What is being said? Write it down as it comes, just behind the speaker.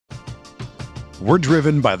We're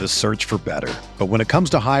driven by the search for better. But when it comes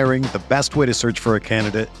to hiring, the best way to search for a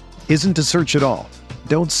candidate isn't to search at all.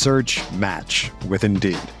 Don't search, match with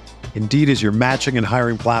Indeed. Indeed is your matching and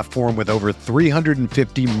hiring platform with over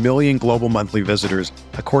 350 million global monthly visitors,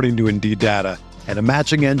 according to Indeed data, and a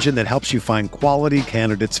matching engine that helps you find quality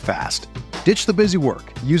candidates fast. Ditch the busy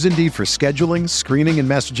work. Use Indeed for scheduling, screening, and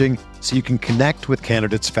messaging so you can connect with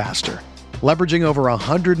candidates faster. Leveraging over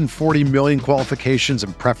 140 million qualifications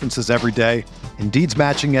and preferences every day, Indeed's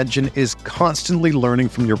matching engine is constantly learning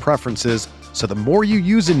from your preferences, so the more you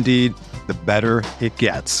use Indeed, the better it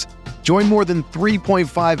gets. Join more than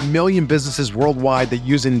 3.5 million businesses worldwide that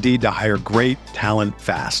use Indeed to hire great talent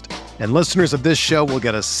fast. And listeners of this show will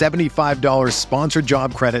get a $75 sponsored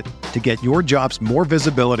job credit to get your jobs more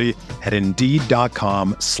visibility at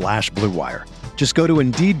Indeed.com/Blue Wire. Just go to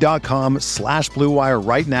Indeed.com/Blue Wire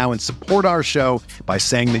right now and support our show by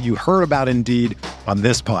saying that you heard about Indeed on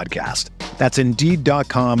this podcast. That's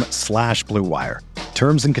Indeed.com/Blue Wire.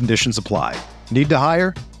 Terms and conditions apply. Need to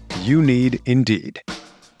hire? You need Indeed.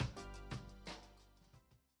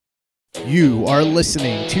 You are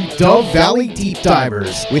listening to Dove Valley Deep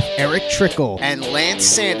Divers with Eric Trickle and Lance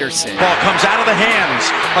Sanderson. Ball comes out of the hands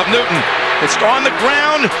of Newton. It's on the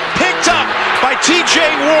ground, picked up by T.J.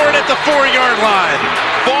 Ward at the 4-yard line.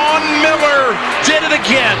 Vaughn Miller did it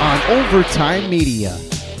again. On Overtime Media.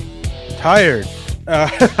 Tired.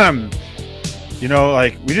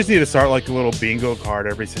 We just need to start like a little bingo card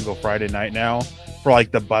every single Friday night now for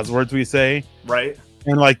like the buzzwords we say. Right.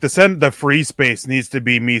 And like the free space needs to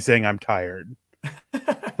be me saying I'm tired.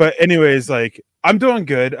 But anyways, like I'm doing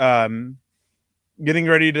good. Getting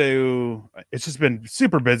ready to. It's just been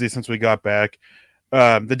super busy since we got back.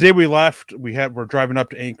 The day we left, we're driving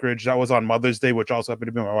up to Anchorage. That was on Mother's Day, which also happened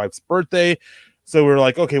to be my wife's birthday. So we were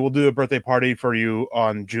like, okay, we'll do a birthday party for you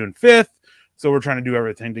on June 5th. So we're trying to do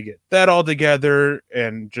everything to get that all together,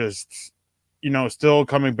 and just still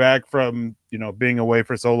coming back from being away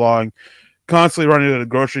for so long. Constantly running to the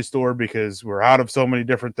grocery store because we're out of so many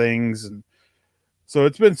different things, and so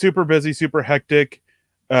it's been super busy, super hectic.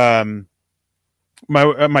 My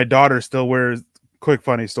daughter still wears. Quick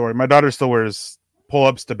funny story. My daughter still wears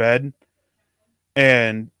pull-ups to bed,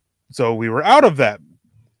 and so we were out of that.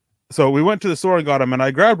 So we went to the store and got them, and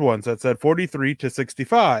I grabbed ones that said 43 to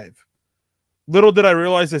 65. Little did I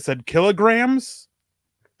realize they said kilograms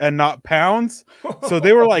and not pounds. So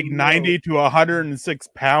they were like 90 to 106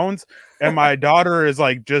 pounds. And my daughter is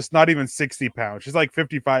like just not even 60 pounds. She's like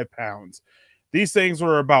 55 pounds. These things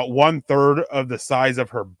were about 1/3 of the size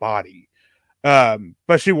of her body.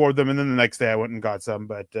 But she wore them. And then the next day I went and got some.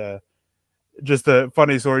 But just a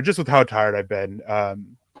funny story, just with how tired I've been.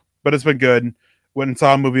 But it's been good. Went and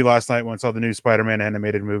saw a movie last night. Went and saw the new Spider-Man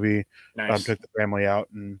animated movie. Nice. Took the family out,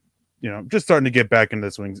 and just starting to get back into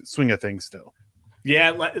the swing of things still.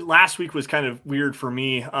 Yeah, last week was kind of weird for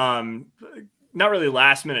me. Not really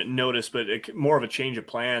last minute notice, but more of a change of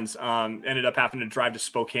plans. Ended up having to drive to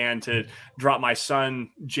Spokane to drop my son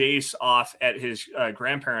Jace off at his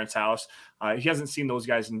grandparents' house. He hasn't seen those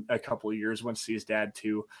guys in a couple of years. Went to see his dad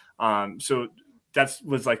too. So that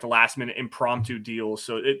was like the last minute impromptu deal.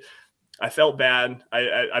 So I felt bad.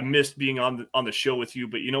 I missed being on the show with you,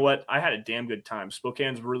 but you know what? I had a damn good time.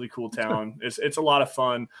 Spokane's a really cool town. It's a lot of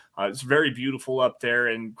fun. It's very beautiful up there.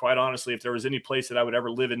 And quite honestly, if there was any place that I would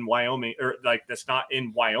ever live in Wyoming, or like that's not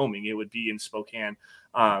in Wyoming, it would be in Spokane.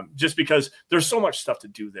 Just because there's so much stuff to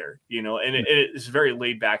do there, and it's a very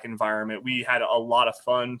laid back environment. We had a lot of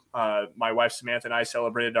fun. My wife Samantha and I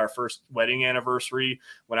celebrated our first wedding anniversary.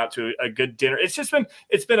 Went out to a good dinner. It's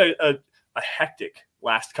been a hectic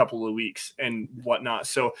last couple of weeks and whatnot.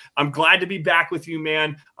 So I'm glad to be back with you,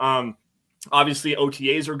 man. Obviously,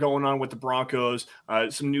 OTAs are going on with the Broncos.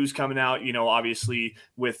 Some news coming out, obviously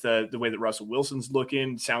with the way that Russell Wilson's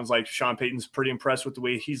looking. Sounds like Sean Payton's pretty impressed with the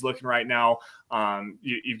way he's looking right now.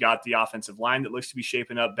 You've got the offensive line that looks to be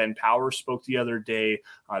shaping up. Ben Powers spoke the other day.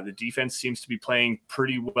 The defense seems to be playing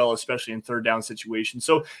pretty well, especially in third down situations.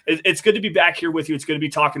 So it's good to be back here with you. It's good to be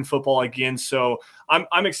talking football again. So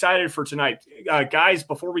I'm excited for tonight. Guys,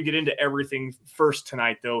 before we get into everything first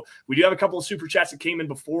tonight, though, we do have a couple of super chats that came in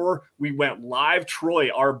before we went live. Troy,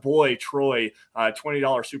 our boy Troy,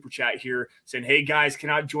 $20 super chat here saying, hey, guys,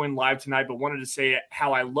 cannot join live tonight, but wanted to say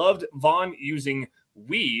how I loved Vaughn using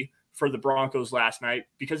we for the Broncos last night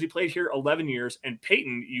because he played here 11 years and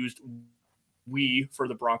Peyton used we for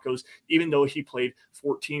the Broncos, even though he played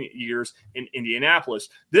 14 years in Indianapolis.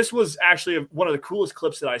 This was actually one of the coolest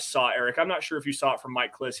clips that I saw, Eric. I'm not sure if you saw it from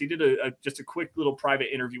Mike Kliss. He did just a quick little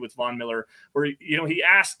private interview with Von Miller where, he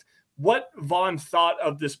asked what Vaughn thought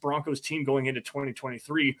of this Broncos team going into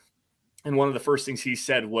 2023. And one of the first things he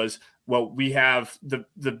said was, well, we have the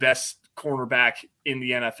best cornerback in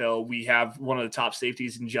the NFL. We have one of the top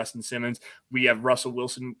safeties in Justin Simmons. We have Russell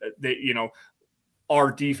Wilson. Our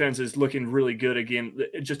defense is looking really good again,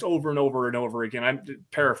 just over and over and over again. I'm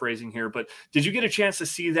paraphrasing here, but did you get a chance to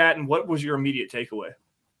see that? And what was your immediate takeaway?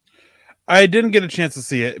 I didn't get a chance to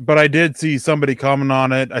see it, but I did see somebody comment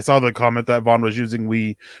on it. I saw the comment that Vaughn was using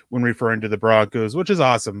 "we" when referring to the Broncos, which is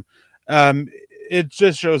awesome. It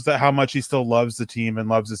just shows that how much he still loves the team and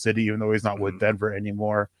loves the city, even though he's not with Denver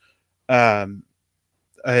anymore. And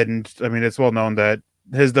I mean, it's well known that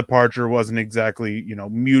his departure wasn't exactly,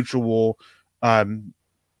 mutual.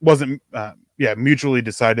 Wasn't mutually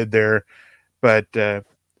decided there, but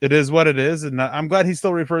it is what it is, and I'm glad he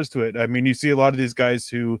still refers to it. I mean, you see a lot of these guys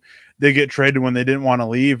who they get traded when they didn't want to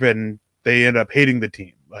leave, and they end up hating the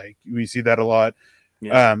team. Like, we see that a lot.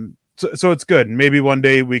 Yeah. So it's good. Maybe one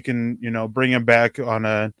day we can, bring him back on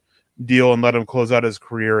a deal and let him close out his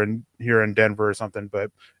career here in Denver or something. But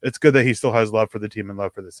it's good that he still has love for the team and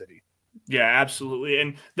love for the city. Yeah, absolutely.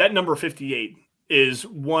 And that number 58 is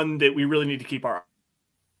one that we really need to keep our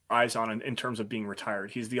eyes on in terms of being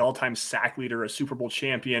retired. He's the all-time sack leader, a Super Bowl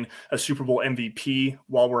champion, a Super Bowl MVP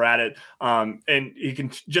while we're at it. And he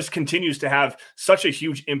just continues to have such a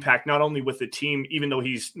huge impact, not only with the team, even though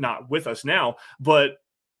he's not with us now, but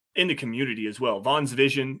in the community as well. Vaughn's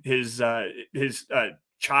vision, his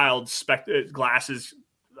child glasses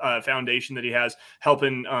foundation that he has,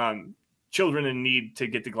 helping children in need to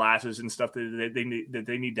get the glasses and stuff that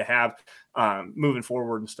they need to have moving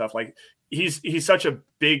forward and stuff. Like, he's such a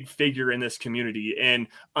big figure in this community. And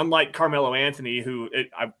unlike Carmelo Anthony, who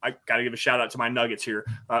I got to give a shout out to my Nuggets here.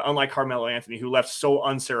 Unlike Carmelo Anthony, who left so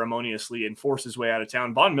unceremoniously and forced his way out of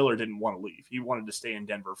town, Von Miller didn't want to leave. He wanted to stay in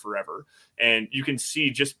Denver forever. And you can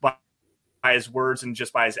see just by his words and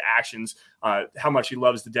just by his actions, how much he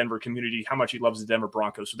loves the Denver community, how much he loves the Denver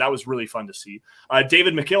Broncos. So that was really fun to see.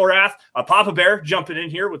 David McIlrath, Papa Bear, jumping in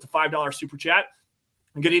here with the $5 super chat.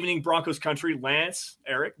 Good evening, Broncos country. Lance,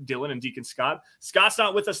 Eric, Dylan, and Deacon Scott. Scott's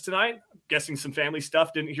not with us tonight. I'm guessing some family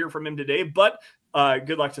stuff. Didn't hear from him today, but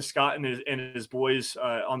good luck to Scott and his boys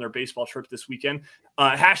on their baseball trip this weekend.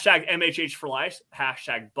 Hashtag MHH for life.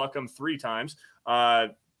 Hashtag Buckham 3 times.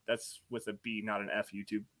 That's with a B, not an F,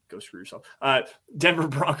 YouTube. Go screw yourself. Denver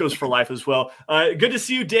Broncos for life as well. Good to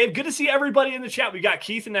see you, Dave. Good to see everybody in the chat. We got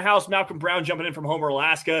Keith in the house, Malcolm Brown jumping in from Homer,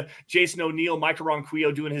 Alaska, Jason O'Neill, Michael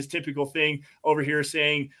Ronquillo doing his typical thing over here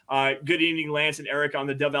saying, good evening, Lance and Eric on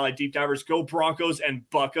the Dove Valley Deep Divers. Go Broncos and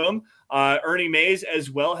Buckham. Ernie Mays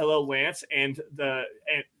as well. Hello, Lance and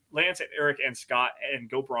Lance and Eric and Scott and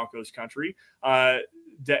Go Broncos country. The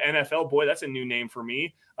NFL, boy, that's a new name for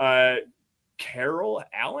me. Carol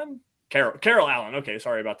Allen. Okay,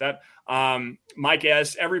 sorry about that. Mike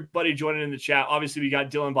S., everybody joining in the chat. Obviously, we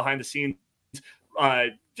got Dylan behind the scenes,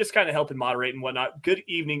 just kind of helping moderate and whatnot. Good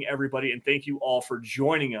evening, everybody, and thank you all for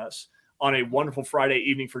joining us on a wonderful Friday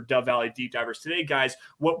evening for Dove Valley Deep Divers. Today, guys,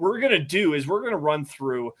 what we're going to do is we're going to run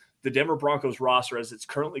through the Denver Broncos roster as it's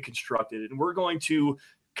currently constructed, and we're going to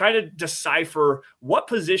kind of decipher what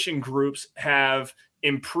position groups have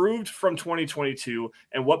improved from 2022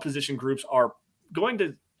 and what position groups are going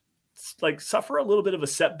to suffer a little bit of a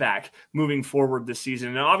setback moving forward this season.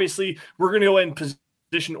 And obviously we're going to go in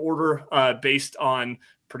position order based on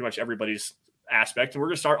pretty much everybody's aspect. And we're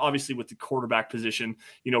going to start obviously with the quarterback position,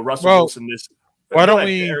 Russell Wilson. Why don't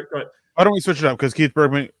we switch it up? Because Keith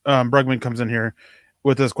Bregman comes in here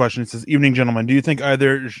with this question. It says, evening, gentlemen. Do you think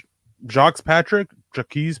either Jacques Patrick? Sorry,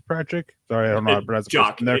 I don't know how to pronounce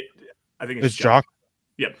it. I think it's Jacques.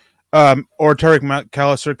 Yep. Or Tarek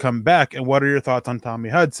McAllister come back, and what are your thoughts on Tommy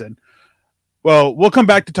Hudson? Well, we'll come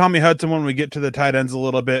back to Tommy Hudson when we get to the tight ends a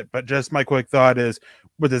little bit, but just my quick thought is,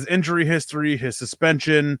 with his injury history, his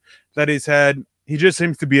suspension that he's had, he just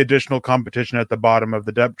seems to be additional competition at the bottom of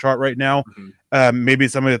the depth chart right now. Mm-hmm. Maybe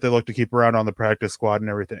somebody that they look to keep around on the practice squad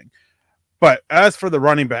and everything. But as for the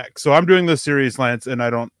running back, so I'm doing this series, Lance, and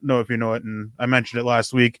I don't know if you know it, and I mentioned it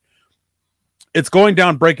last week. It's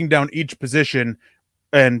breaking down each position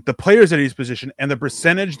and the players at each position and the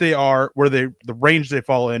percentage they are, the range they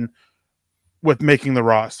fall in with making the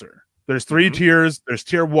roster. There's 3 tiers. There's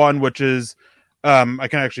tier 1, which is, I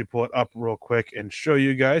can actually pull it up real quick and show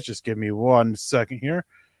you guys. Just give me 1 second here.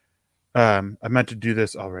 I meant to do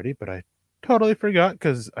this already, but I totally forgot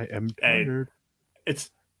because I am tired.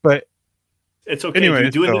 It's okay. Anyway,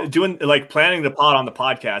 doing like planning the pod on the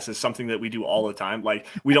podcast is something that we do all the time. Like,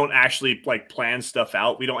 we don't actually plan stuff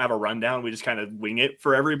out. We don't have a rundown. We just kind of wing it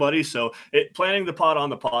for everybody. So planning the pod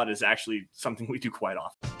on the pod is actually something we do quite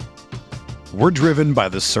often. We're driven by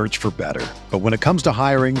the search for better. But when it comes to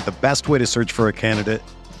hiring, the best way to search for a candidate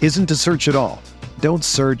isn't to search at all. Don't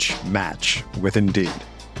search, match with Indeed.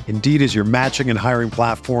 Indeed is your matching and hiring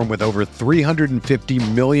platform with over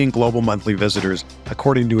 350 million global monthly visitors,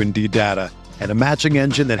 according to Indeed data, and a matching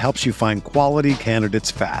engine that helps you find quality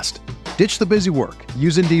candidates fast. Ditch the busy work.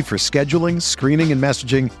 Use Indeed for scheduling, screening, and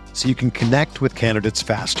messaging so you can connect with candidates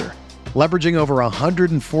faster. Leveraging over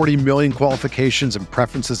 140 million qualifications and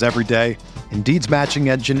preferences every day, Indeed's matching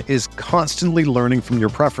engine is constantly learning from your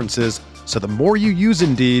preferences, so the more you use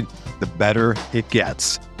Indeed, the better it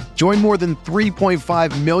gets. Join more than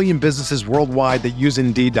 3.5 million businesses worldwide that use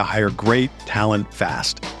Indeed to hire great talent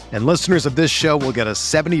fast. And listeners of this show will get a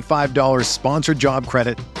 $75 sponsored job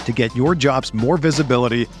credit to get your jobs more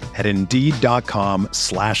visibility at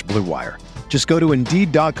Indeed.com/Blue Wire. Just go to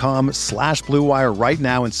Indeed.com/Blue Wire right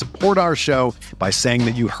now and support our show by saying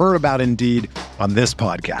that you heard about Indeed on this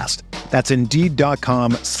podcast. That's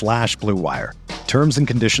Indeed.com/Blue Wire. Terms and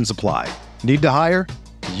conditions apply. Need to hire?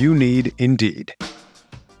 You need Indeed.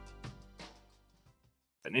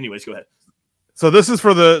 Anyways, go ahead. So this is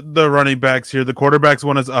for the running backs here. The quarterbacks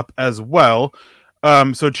one is up as well.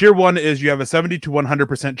 So tier one is you have a 70 to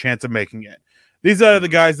 100% chance of making it. These are the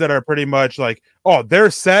guys that are pretty much like, oh, they're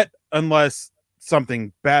set unless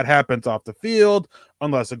something bad happens off the field,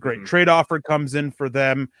 unless a great trade offer comes in for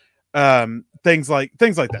them. Things like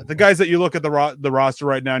that. The guys that you look at the roster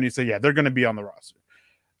right now and you say, yeah, they're going to be on the roster.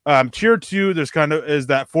 Tier two, there's is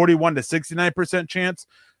that 41 to 69% chance.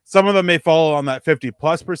 Some of them may fall on that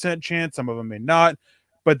 50+% chance. Some of them may not,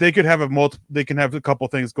 but they could have they can have a couple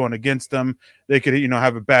things going against them. They could,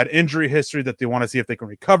 have a bad injury history that they want to see if they can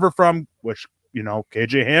recover from, which,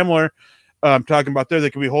 KJ Hamler, talking about there, they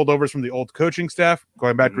could be holdovers from the old coaching staff,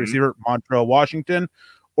 going back to receiver Montreal, Washington,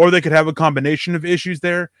 or they could have a combination of issues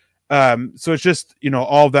there. So it's just,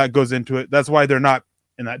 all of that goes into it. That's why they're not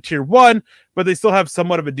in that tier one, but they still have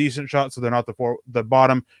somewhat of a decent shot. So they're not the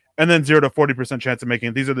bottom. And then 0 to 40% chance of making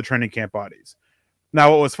it. These are the training camp bodies.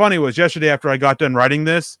 Now, what was funny was yesterday after I got done writing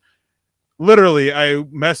this, literally I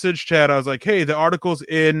messaged Chad. I was like, hey, the article's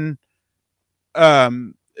is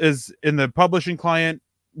in the publishing client,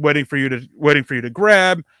 waiting for you to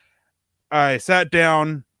grab. I sat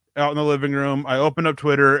down out in the living room. I opened up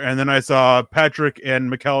Twitter, and then I saw Patrick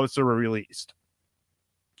and McAllister were released.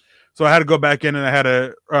 So I had to go back in and I had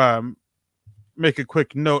to make a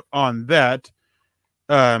quick note on that.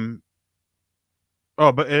 But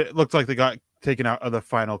it looks like they got taken out of the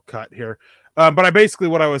final cut here. But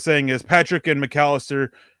what I was saying is Patrick and McAllister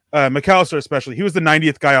especially, he was the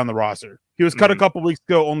 90th guy on the roster. He was cut a couple weeks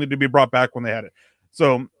ago only to be brought back when they had it.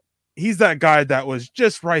 So he's that guy that was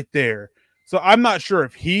just right there. So I'm not sure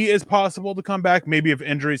if he is possible to come back, maybe if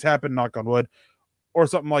injuries happen, knock on wood, or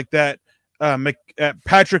something like that.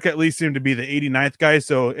 Patrick at least seemed to be the 89th guy.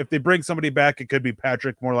 So if they bring somebody back, it could be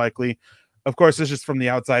Patrick more likely. Of course, it's just from the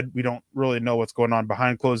outside. We don't really know what's going on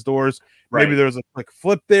behind closed doors. Right. Maybe there was a quick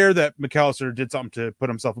flip there that McAllister did something to put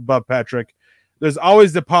himself above Patrick. There's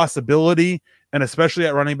always the possibility, and especially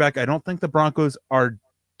at running back, I don't think the Broncos are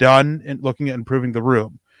done in looking at improving the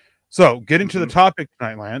room. So getting to the topic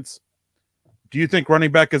tonight, Lance, do you think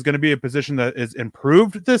running back is going to be a position that is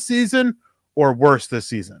improved this season or worse this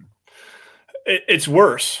season? It's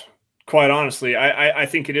worse, quite honestly. I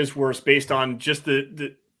think it is worse based on just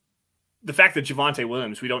the fact that Javonte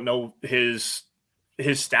Williams, we don't know his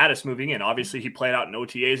status moving in. Obviously, he played out in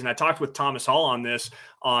OTAs, and I talked with Thomas Hall on this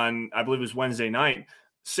on, I believe it was Wednesday night,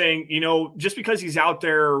 saying, just because he's out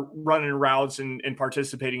there running routes and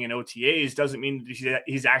participating in OTAs doesn't mean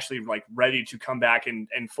he's actually like ready to come back and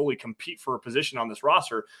fully compete for a position on this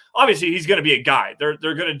roster. Obviously, he's going to be a guy. They're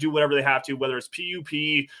going to do whatever they have to, whether it's PUP,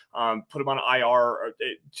 put him on IR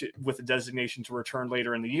with a designation to return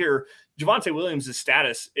later in the year. Javonte Williams'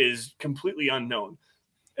 status is completely unknown.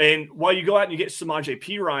 And while you go out and you get Samaje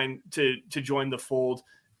Perine to join the fold,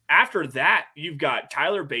 after that, you've got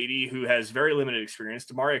Tyler Beatty, who has very limited experience.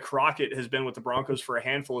 Demaria Crockett has been with the Broncos for a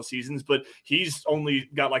handful of seasons, but he's only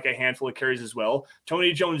got like a handful of carries as well.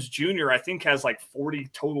 Tony Jones Jr., I think, has like 40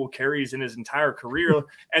 total carries in his entire career.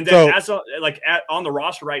 And then on the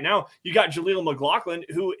roster right now, you got Jaleel McLaughlin,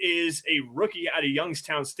 who is a rookie out of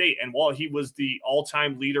Youngstown State. And while he was the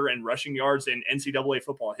all-time leader in rushing yards in NCAA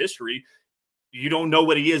football history, you don't know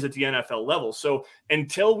what he is at the NFL level. So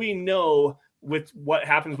until we know with what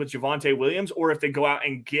happens with Javonte Williams, or if they go out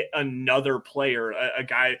and get another player, a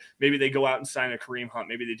guy, maybe they go out and sign a Kareem Hunt,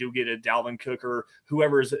 maybe they do get a Dalvin Cook or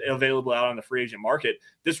whoever is available out on the free agent market.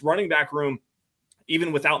 This running back room,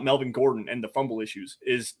 even without Melvin Gordon and the fumble issues,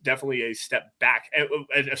 is definitely a step back,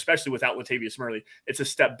 and especially without Latavius Murray. It's a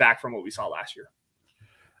step back from what we saw last year.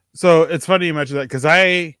 So it's funny you mentioned that, because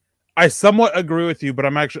I somewhat agree with you, but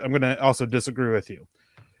I'm going to also disagree with you.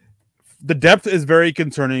 the depth is very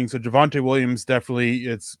concerning. So Javonte Williams definitely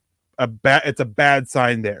it's a bad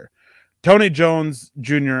sign there. Tony Jones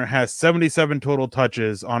Jr. has 77 total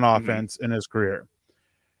touches on offense in his career.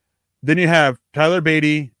 Then you have Tyler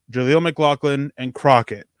Beatty, Jaleel McLaughlin, and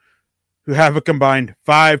Crockett, who have a combined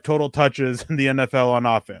 5 total touches in the NFL on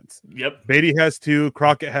offense. Yep. Beatty has 2,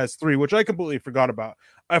 Crockett has 3, which I completely forgot about.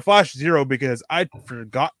 I flashed 0 because I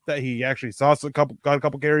forgot that he actually got a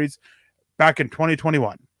couple carries back in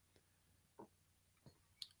 2021.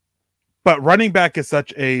 But running back is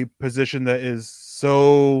such a position that is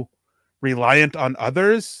so reliant on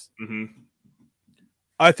others.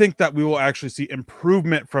 I think that we will actually see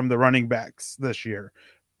improvement from the running backs this year,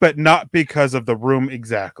 but not because of the room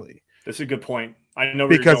exactly. That's a good point. I know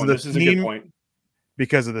where you're going. This is a good point.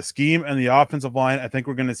 Because of the scheme and the offensive line, I think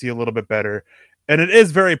we're going to see a little bit better. And it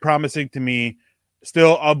is very promising to me.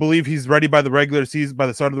 Still, I'll believe he's ready by the regular season, by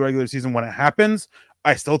the start of the regular season when it happens.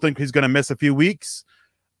 I still think he's going to miss a few weeks.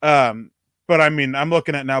 But I mean, I'm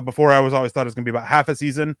looking at now, before I was always thought it was going to be about half a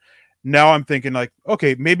season. Now I'm thinking like,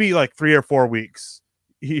 okay, maybe like 3 or 4 weeks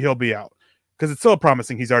he'll be out, because it's so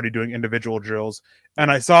promising. He's already doing individual drills.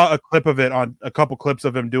 And I saw a clip of it on a couple clips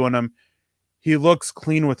of him doing them. He looks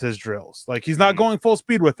clean with his drills. Like, he's not going full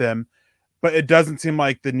speed with them, but it doesn't seem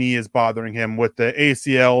like the knee is bothering him with the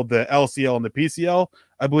ACL, the LCL, and the PCL.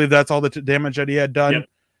 I believe that's all the damage that he had done.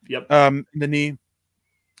 Yep. The knee.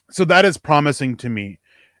 So that is promising to me.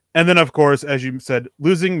 And then, of course, as you said,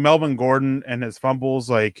 losing Melvin Gordon and his fumbles,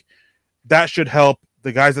 like, that should help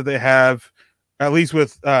the guys that they have, at least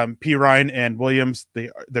with P. Ryan and Williams.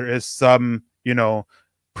 There is some,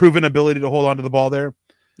 proven ability to hold on to the ball there.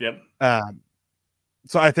 Yep.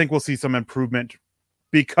 So I think we'll see some improvement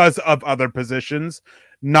because of other positions,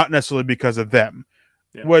 not necessarily because of them.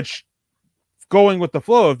 Yeah. Which, going with the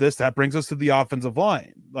flow of this, that brings us to the offensive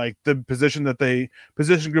line. Like, the position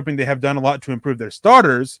grouping, they have done a lot to improve their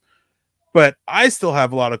starters, but I still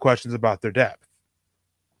have a lot of questions about their depth.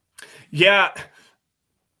 Yeah.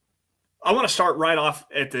 I want to start right off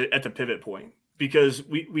at the pivot point, because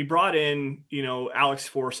we brought in, Alex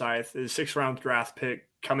Forsyth, the 6th round draft pick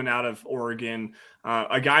coming out of Oregon,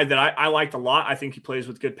 a guy that I liked a lot. I think he plays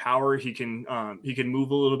with good power. He can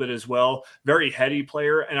move a little bit as well. Very heady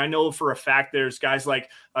player. And I know for a fact there's guys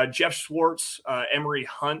like Jeff Schwartz, Emery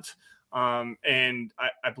Hunt, and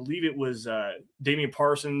I believe it was Damian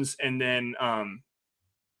Parsons, and then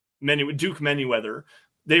Duke Manyweather.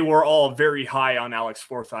 They were all very high on Alex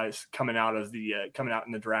Forsyth coming out in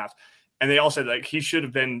the draft. And they all said, like, he should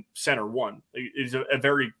have been center 1. He's a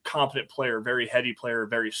very competent player, very heady player,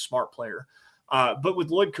 very smart player. But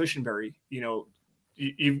with Lloyd Cushenberry,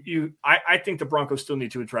 I think the Broncos still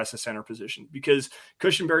need to address the center position, because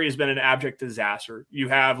Cushenberry has been an abject disaster. You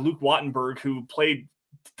have Luke Wattenberg, who played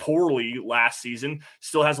poorly last season,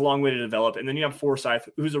 still has a long way to develop. And then you have Forsyth,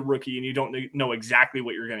 who's a rookie, and you don't know exactly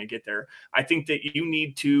what you're going to get there. I think that you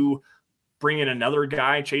need to bring in another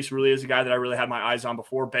guy. Chase really is a guy that I really had my eyes on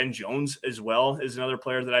before. Ben Jones as well is another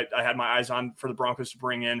player that I had my eyes on for the Broncos to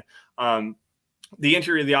bring in. The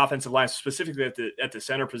interior of the offensive line, specifically at the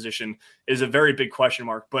center position, is a very big question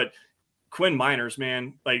mark. But Quinn Miners,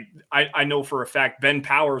 man, like, I know for a fact Ben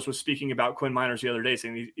Powers was speaking about Quinn Miners the other day,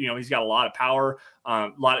 saying he's got a lot of power,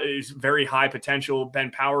 he's very high potential. Ben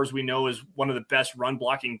Powers, we know, is one of the best run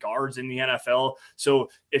blocking guards in the NFL. So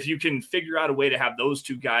if you can figure out a way to have those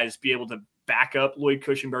two guys be able to back up Lloyd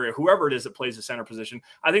Cushenberry or whoever it is that plays the center position,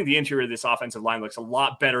 I think the interior of this offensive line looks a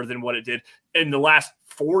lot better than what it did in the last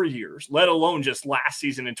 4 years, let alone just last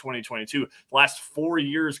season in 2022. The last 4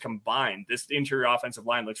 years combined, this interior offensive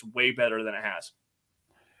line looks way better than it has.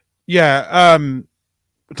 Yeah.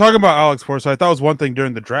 Talking about Alex Forsyth, that was one thing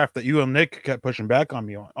during the draft that you and Nick kept pushing back on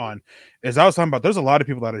me on, is I was talking about there's a lot of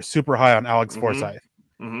people that are super high on Alex Forsyth.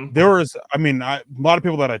 There was, a lot of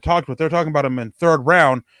people that I talked with, they're talking about him in 3rd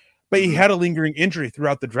round, but he had a lingering injury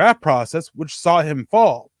throughout the draft process, which saw him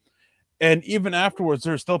fall. And even afterwards,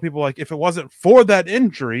 there's still people like, if it wasn't for that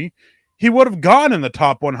injury, he would have gone in the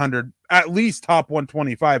top 100, at least top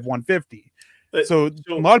 125, 150. So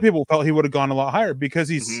a lot of people felt he would have gone a lot higher, because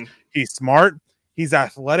he's smart. He's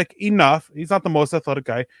athletic enough. He's not the most athletic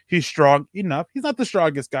guy. He's strong enough. He's not the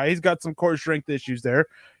strongest guy. He's got some core strength issues there,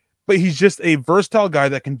 but he's just a versatile guy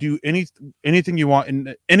that can do anything you want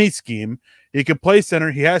in any scheme. He can play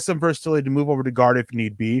center. He has some versatility to move over to guard if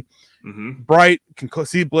need be. Bright, can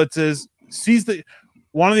see blitzes,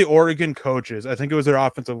 one of the Oregon coaches, I think it was their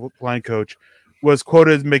offensive line coach, was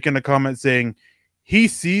quoted making a comment saying he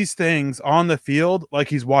sees things on the field like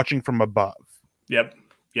he's watching from above. Yep.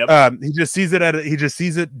 He just sees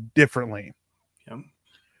it differently. Yep.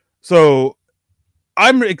 So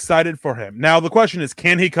I'm excited for him. Now the question is,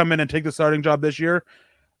 can he come in and take the starting job this year?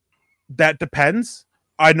 That depends.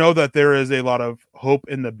 I know that there is a lot of hope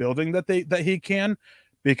in the building that he can,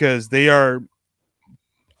 because they are.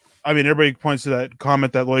 I mean, everybody points to that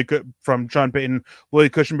comment that from Sean Payton,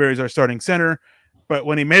 Lloyd Cushenberry is our starting center. But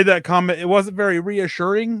when he made that comment, it wasn't very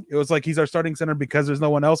reassuring. It was like he's our starting center because there's no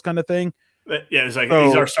one else kind of thing. Yeah, it's like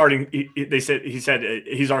he's our starting. He said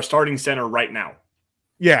he's our starting center right now.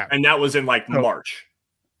 Yeah, and that was in March.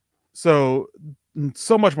 So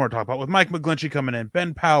much more to talk about with Mike McGlinchey coming in,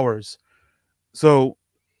 Ben Powers. So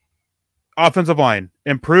offensive line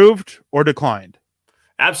improved or declined?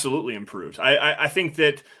 Absolutely improved. I think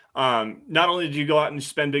that not only did you go out and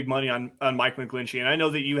spend big money on Mike McGlinchey, and I know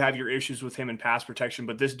that you have your issues with him in pass protection,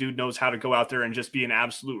 but this dude knows how to go out there and just be an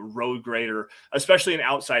absolute road grader, especially in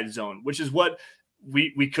outside zone, which is what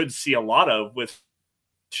we could see a lot of with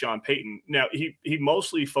Sean Payton. Now he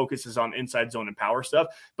mostly focuses on inside zone and power stuff,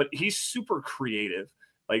 but he's super creative,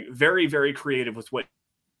 like very, very creative with what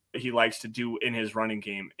he likes to do in his running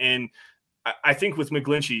game. And I think with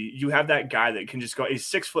McGlinchey, you have that guy that can just go. He's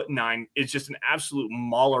 6'9", is just an absolute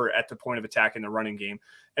mauler at the point of attack in the running game.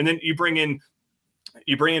 And then you bring in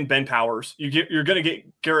Ben Powers. You're going to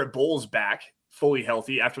get Garrett Bowles back fully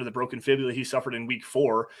healthy after the broken fibula he suffered in week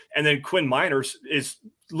 4. And then Quinn Miners is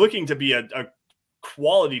looking to be a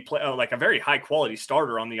quality play, like a very high quality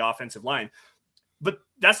starter on the offensive line. But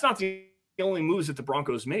that's not the only moves that the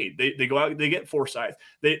Broncos made. They go out, they get Forsyth.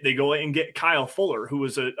 They go and get Kyle Fuller, who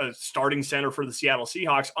was a starting center for the Seattle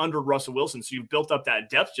Seahawks under Russell Wilson. So you've built up that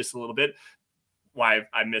depth just a little bit. Why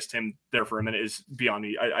I missed him there for a minute is beyond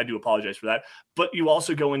me. I do apologize for that. But you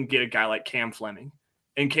also go and get a guy like Cam Fleming.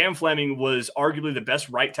 And Cam Fleming was arguably the best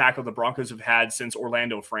right tackle the Broncos have had since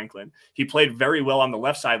Orlando Franklin. He played very well on the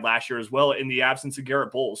left side last year as well in the absence of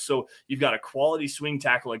Garrett Bowles. So you've got a quality swing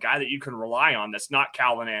tackle, a guy that you can rely on that's not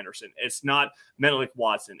Calvin Anderson. It's not Menelik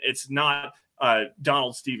Watson. It's not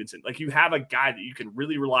Donald Stevenson. Like, you have a guy that you can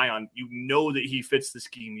really rely on. You know that he fits the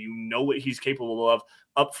scheme. You know what he's capable of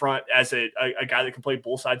up front as a guy that can play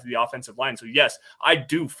both sides of the offensive line. So yes, I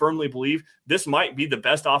do firmly believe this might be the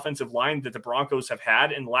best offensive line that the Broncos have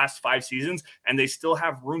had in the last 5 seasons, and they still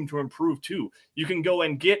have room to improve too. You can go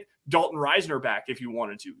and get Dalton Reisner back if you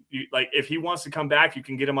wanted to. If he wants to come back, you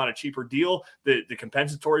can get him on a cheaper deal. The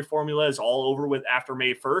compensatory formula is all over with after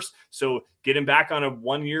May 1st. So get him back on a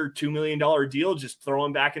 1-year, $2 million deal. Just throw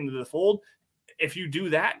him back into the fold. If you do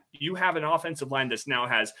that, you have an offensive line that now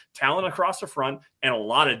has talent across the front and a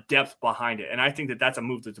lot of depth behind it. And I think that that's a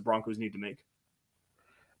move that the Broncos need to make.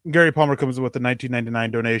 Gary Palmer comes with the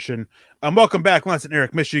 $19.99 donation. Welcome back, Lance and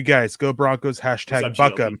Eric. Miss you guys. Go Broncos. Hashtag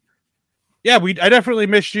Buckham. Yeah, I definitely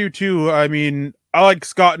missed you too. I mean, I like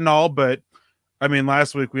Scott and all, but I mean,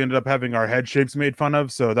 last week we ended up having our head shapes made fun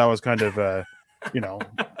of, so that was kind of a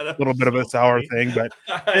little bit of a sour thing. But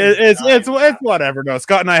it's whatever. No,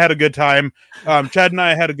 Scott and I had a good time. Chad and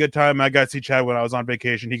I had a good time. I got to see Chad when I was on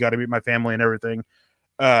vacation. He got to meet my family and everything,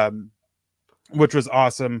 which was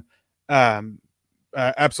awesome.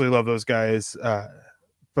 Absolutely love those guys.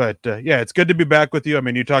 But yeah, it's good to be back with you. I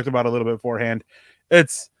mean, you talked about it a little bit beforehand.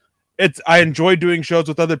 I enjoy doing shows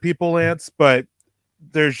with other people, Lance, but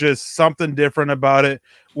there's just something different about it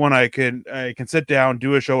when I can sit down,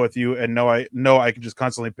 do a show with you, and know I can just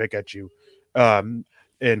constantly pick at you, and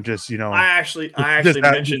just I actually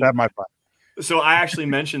mentioned that my fun. So I actually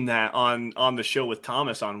mentioned that on the show with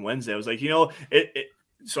Thomas on Wednesday. I was like,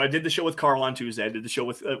 so I did the show with Carl on Tuesday. I did the show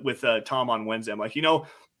with Tom on Wednesday. I'm like,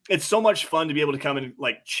 it's so much fun to be able to come and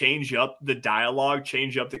like change up the dialogue,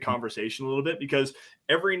 change up the conversation a little bit, because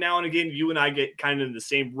every now and again, you and I get kind of in the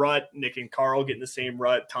same rut. Nick and Carl get in the same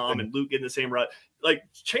rut. Tom and Luke get in the same rut. Like,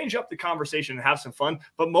 change up the conversation and have some fun.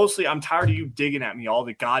 But mostly, I'm tired of you digging at me all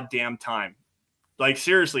the goddamn time. Like,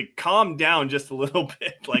 seriously, calm down just a little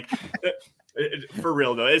bit. Like, for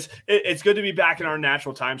real though, it's good to be back in our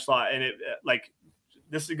natural time slot, and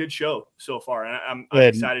this is a good show so far, and I'm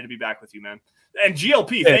excited to be back with you, man. And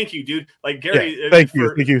GLP, thank you, dude. Like, Gary, thank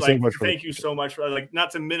you so much. Thank you so much for, like, not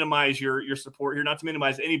to minimize your support here, not to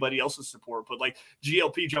minimize anybody else's support, but like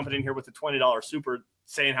GLP jumping in here with the $20 super,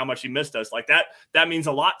 saying how much he missed us, like that means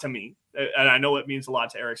a lot to me, and I know it means a lot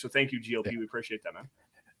to Eric. So thank you, GLP. We appreciate that, man.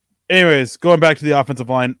 Anyways, going back to the offensive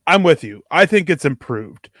line, I'm with you. I think it's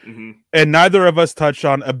improved, and neither of us touched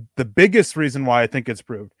on the biggest reason why I think it's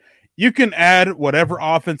improved. You can add whatever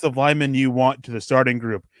offensive lineman you want to the starting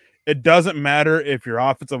group. It doesn't matter if your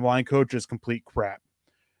offensive line coach is complete crap.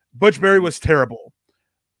 Butch Berry was terrible.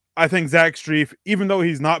 I think Zach Strief, even though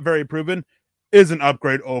he's not very proven, is an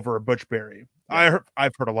upgrade over Butch Berry. Yeah.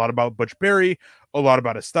 I've heard a lot about Butch Berry, a lot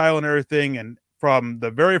about his style and everything. And from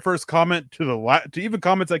the very first comment to to even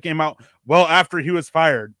comments that came out well after he was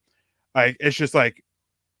fired. It's just like,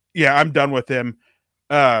 yeah, I'm done with him.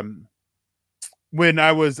 When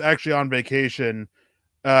I was actually on vacation,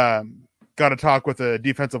 got to talk with a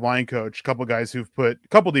defensive line coach, couple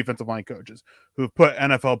defensive line coaches who've put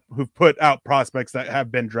out prospects that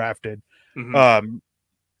have been drafted. Mm-hmm.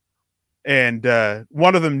 And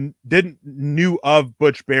one of them knew of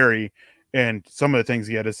Butch Berry, and some of the things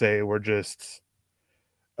he had to say were just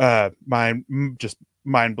mind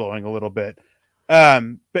blowing a little bit.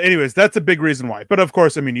 But anyways, that's a big reason why. But of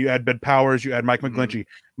course, I mean, you had Ben Powers, you had Mike McGlinchey.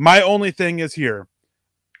 Mm-hmm. My only thing is here,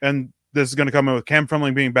 and this is going to come in with Cam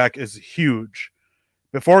Fleming being back, is huge.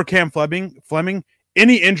 Before Cam Fleming,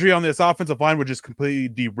 any injury on this offensive line would just completely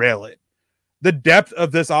derail it. The depth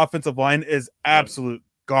of this offensive line is absolute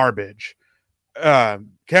garbage.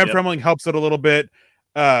 Cam Fleming helps it a little bit.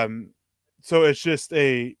 So it's just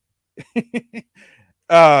a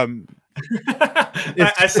I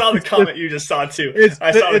saw the comment you just saw too.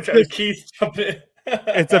 I saw Keith jump in.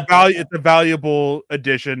 It's a valuable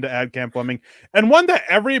addition to add Cam Fleming, and one that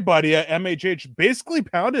everybody at MHH basically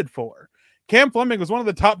pounded for. Cam Fleming was one of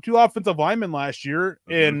the top 2 offensive linemen last year,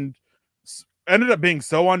 and ended up being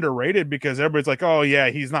so underrated because everybody's like, oh yeah,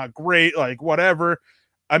 he's not great, like whatever.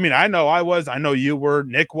 I mean, I know you were,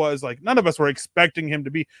 Nick was, like, none of us were expecting him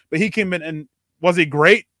to be, but he came in, and was he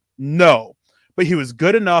great? No, but he was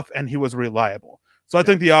good enough and he was reliable. So I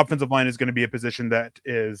think the offensive line is going to be a position that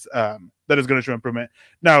is going to show improvement.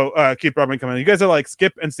 Now, Keith Robin coming in. You guys are like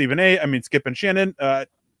Skip and Stephen A. I mean, Skip and Shannon.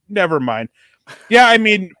 Never mind. Yeah, I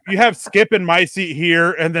mean, you have Skip in my seat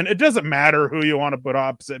here, and then it doesn't matter who you want to put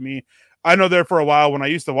opposite me. I know there for a while when I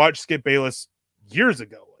used to watch Skip Bayless years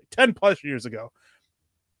ago, like 10 plus years ago.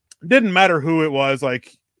 It didn't matter who it was.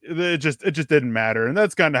 Like it just didn't matter, and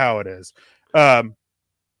that's kind of how it is.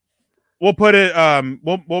 We'll put it.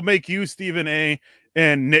 We'll make you Stephen A.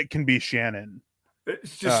 and Nick can be Shannon.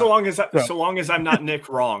 Just so long as I'm not Nick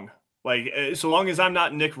wrong. Like so long as I'm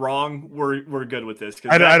not Nick wrong, we're good with this.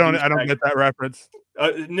 I don't get that reference.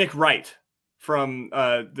 Nick Wright from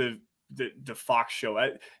the Fox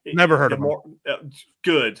show. Never heard of him.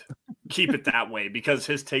 Good. Keep it that way because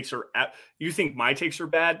his takes are. You think my takes are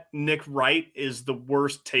bad? Nick Wright is the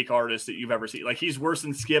worst take artist that you've ever seen. Like he's worse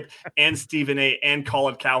than Skip and Stephen A. and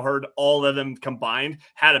Colin Cowherd. All of them combined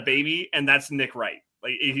had a baby, and that's Nick Wright.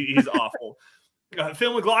 Like he's awful.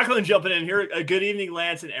 Phil McLaughlin jumping in here. Good evening,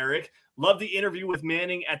 Lance and Eric. Love the interview with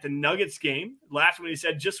Manning at the Nuggets game. Laughed when he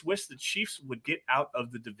said, "Just wish the Chiefs would get out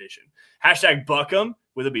of the division." Hashtag Buckham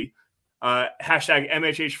with a B. Hashtag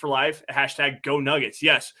MHH for life. Hashtag Go Nuggets.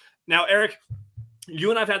 Yes. Now, Eric,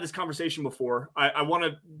 you and I've had this conversation before. I want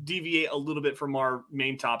to deviate a little bit from our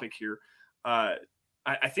main topic here.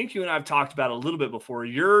 I think you and I have talked about it a little bit before.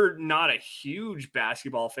 You're not a huge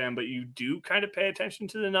basketball fan, but you do kind of pay attention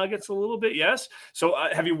to the Nuggets a little bit. Yes. So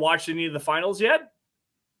have you watched any of the finals yet?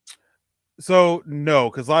 So no,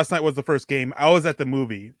 because last night was the first game. I was at the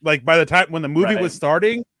movie. Like by the time when the movie was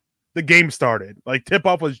starting, the game started. Like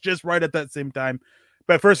tip-off was just right at that same time.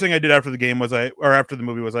 But first thing I did after the game was after the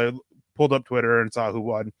movie was I pulled up Twitter and saw who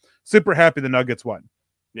won. Super happy the Nuggets won.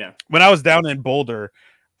 Yeah. When I was down in Boulder,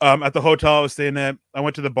 at the hotel I was staying at, I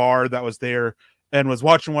went to the bar that was there and was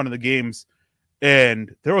watching one of the games,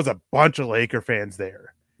 and there was a bunch of Laker fans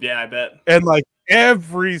there. Yeah, I bet. And like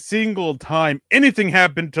every single time anything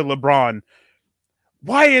happened to LeBron,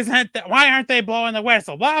 why aren't they blowing the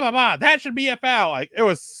whistle? Blah, blah, blah. That should be a foul. Like it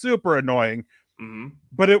was super annoying. Mm-hmm.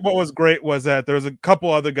 But what was great was that there was a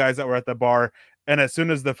couple other guys that were at the bar. And as soon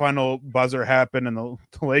as the final buzzer happened and the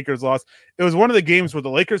Lakers lost, it was one of the games where the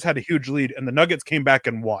Lakers had a huge lead and the Nuggets came back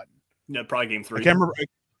and won. Yeah, probably game 3. I can't remember.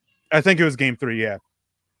 I think it was game 3. Yeah.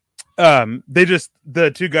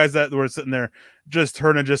 The two guys that were sitting there just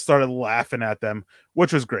turned and just started laughing at them,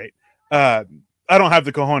 which was great. I don't have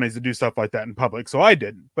the cojones to do stuff like that in public, so I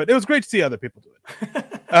didn't. But it was great to see other people do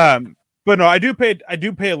it. But no, I do pay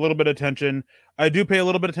a little bit of attention. I do pay a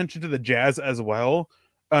little bit of attention to the Jazz as well,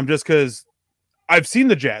 just because I've seen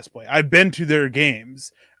the Jazz play. I've been to their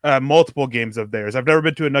games, multiple games of theirs. I've never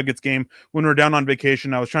been to a Nuggets game. When we were down on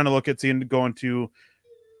vacation, I was trying to look at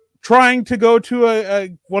trying to go to a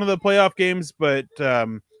one of the playoff games, but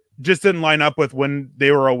just didn't line up with when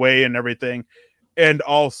they were away and everything. And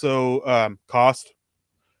also cost.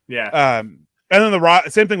 Yeah. And then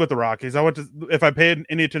same thing with the Rockies. If I paid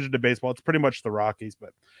any attention to baseball, it's pretty much the Rockies. But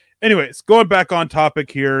anyways, going back on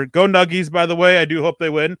topic here. Go Nuggies, by the way. I do hope they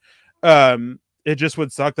win. It just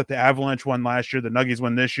would suck that the Avalanche won last year, the Nuggies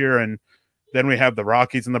won this year, and then we have the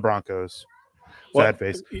Rockies and the Broncos. Sad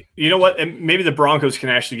face. You know what? And maybe the Broncos can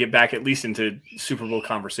actually get back at least into Super Bowl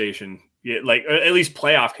conversation Yeah, like at least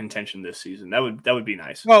playoff contention this season. That would be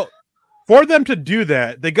nice. Well, for them to do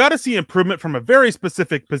that, they got to see improvement from a very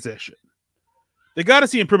specific position. They got to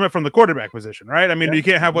see improvement from the quarterback position, right? I mean, you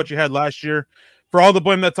can't have what you had last year. For all the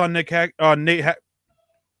blame that's on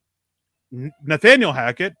Nathaniel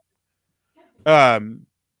Hackett,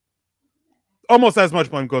 almost as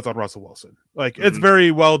much blame goes on Russell Wilson. Like, it's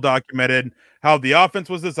very well documented how the offense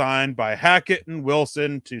was designed by Hackett and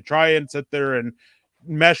Wilson to try and sit there and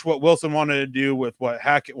mesh what Wilson wanted to do with what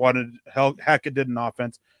Hackett did in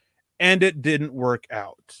offense, and it didn't work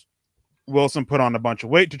out. Wilson put on a bunch of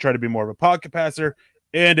weight to try to be more of a pocket passer,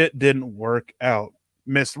 and it didn't work out.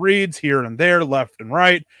 Missed reads here and there, left and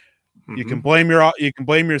right. You can blame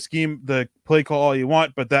your scheme, the play call all you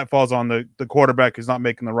want, but that falls on the quarterback who's not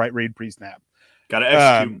making the right read pre-snap. Got to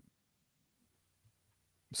execute.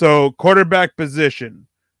 So quarterback position,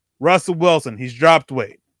 Russell Wilson, he's dropped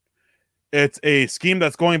weight. It's a scheme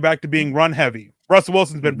that's going back to being run heavy. Russell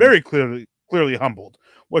Wilson's been very clearly humbled,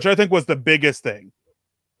 which I think was the biggest thing.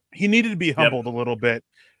 He needed to be humbled a little bit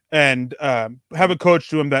and have a coach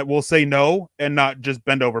to him that will say no and not just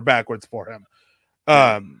bend over backwards for him.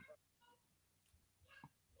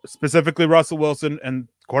 Specifically Russell Wilson and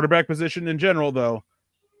quarterback position in general, though,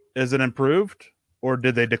 is it improved or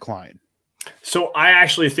did they decline? So I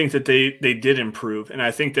actually think that they did improve. And I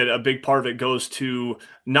think that a big part of it goes to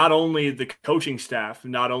not only the coaching staff,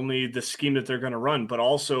 not only the scheme that they're going to run, but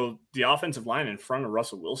also the offensive line in front of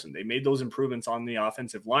Russell Wilson. They made those improvements on the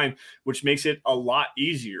offensive line, which makes it a lot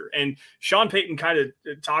easier. And Sean Payton kind of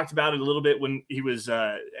talked about it a little bit when he was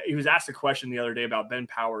asked a question the other day about Ben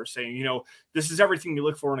Powers, saying, this is everything you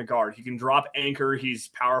look for in a guard. He can drop anchor. He's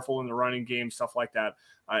powerful in the running game, stuff like that.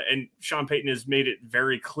 And Sean Payton has made it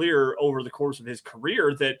very clear over the course of his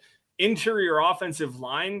career that interior offensive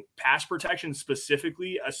line pass protection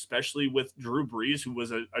specifically, especially with Drew Brees, who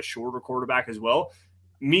was a shorter quarterback as well,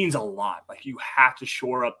 means a lot. Like, you have to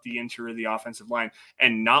shore up the interior of the offensive line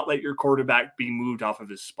and not let your quarterback be moved off of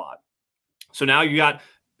his spot. So now you got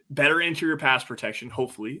better interior pass protection,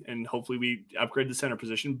 hopefully, and hopefully we upgrade the center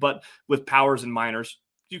position. But with Powers and Miners,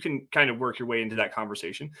 you can kind of work your way into that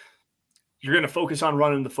conversation. You're going to focus on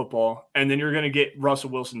running the football, and then you're going to get Russell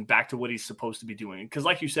Wilson back to what he's supposed to be doing. Because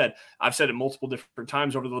like you said, I've said it multiple different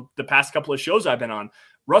times over the past couple of shows I've been on,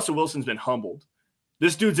 Russell Wilson's been humbled.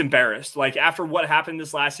 This dude's embarrassed. Like, after what happened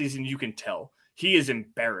this last season, you can tell. He is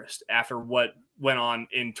embarrassed after what went on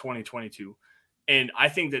in 2022. And I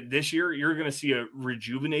think that this year you're going to see a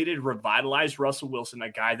rejuvenated, revitalized Russell Wilson, a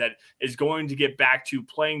guy that is going to get back to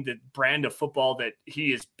playing the brand of football that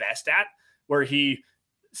he is best at, where he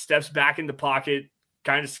steps back in the pocket,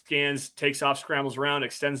 kind of scans, takes off, scrambles around,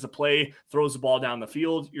 extends the play, throws the ball down the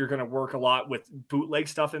field. You're going to work a lot with bootleg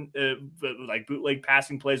stuff, like bootleg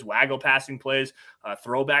passing plays, waggle passing plays,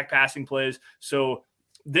 throwback passing plays. So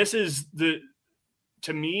this is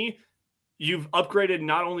to me, you've upgraded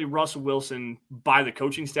not only Russell Wilson by the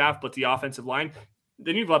coaching staff, but the offensive line.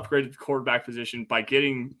 Then you've upgraded the quarterback position by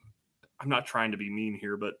getting, I'm not trying to be mean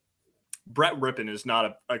here, but Brett Rippon is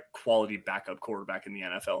not a quality backup quarterback in the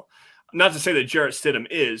NFL. Not to say that Jarrett Stidham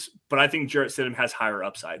is, but I think Jarrett Stidham has higher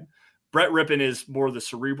upside. Brett Rippon is more the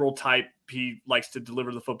cerebral type. He likes to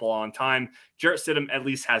deliver the football on time. Jarrett Stidham at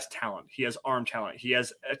least has talent. He has arm talent. He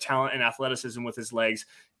has a talent and athleticism with his legs.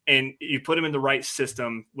 And you put him in the right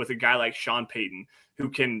system with a guy like Sean Payton who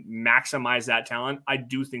can maximize that talent. I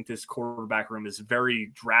do think this quarterback room is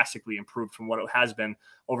very drastically improved from what it has been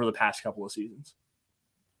over the past couple of seasons.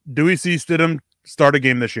 Do we see Stidham start a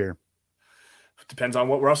game this year? Depends on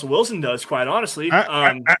what Russell Wilson does, quite honestly.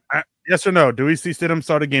 Yes or no? Do we see Stidham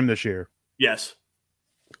start a game this year? Yes.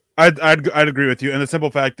 I'd agree with you. And the simple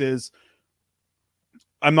fact is,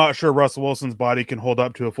 I'm not sure Russell Wilson's body can hold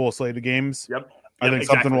up to a full slate of games. Yep. I think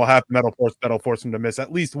something will happen that'll force him to miss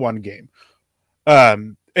at least one game.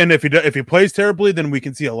 And if he plays terribly, then we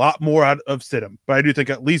can see a lot more out of Stidham. But I do think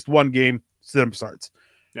at least one game Stidham starts.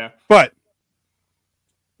 Yeah. But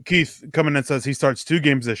Keith coming in says he starts 2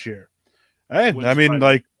 games this year. Hey, I mean,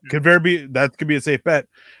 like, could be a safe bet.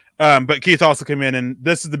 But Keith also came in, and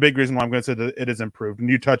this is the big reason why I'm going to say that it is improved. And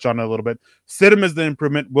you touch on it a little bit. Stidham is the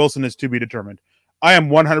improvement. Wilson is to be determined. I am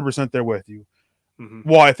 100% there with you. Mm-hmm.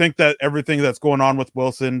 Well, I think that everything that's going on with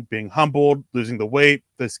Wilson, being humbled, losing the weight,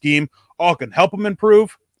 the scheme, all can help him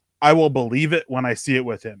improve. I will believe it when I see it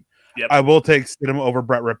with him. Yep. I will take Stidham over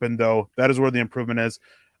Brett Rippon, though. That is where the improvement is.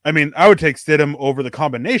 I mean, I would take Stidham over the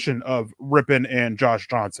combination of Rippon and Josh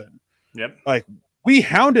Johnson. Yep. Like, we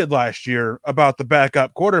hounded last year about the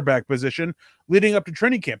backup quarterback position leading up to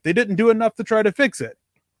training camp. They didn't do enough to try to fix it.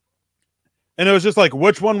 And it was just like,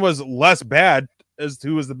 which one was less bad as to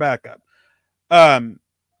who was the backup?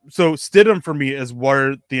 so Stidham for me is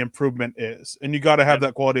where the improvement is, and you got to have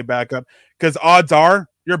that quality backup, because odds are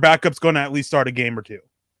your backup's going to at least start a game or two.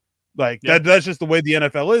 Like that's just the way the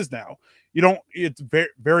NFL is now. You don't. It's very,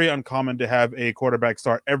 very uncommon to have a quarterback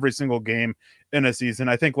start every single game in a season.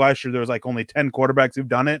 I think last year there was like only 10 quarterbacks who've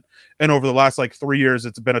done it, and over the last like 3 years,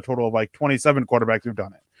 it's been a total of like 27 quarterbacks who've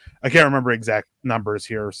done it. I can't remember exact numbers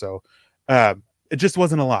here, so it just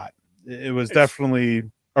wasn't a lot. It was definitely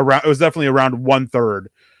around. It was definitely around 1/3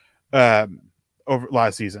 over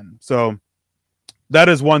last season. So that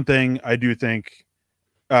is one thing I do think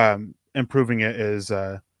improving it is.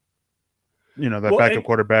 Backup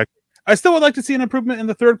quarterback. I still would like to see an improvement in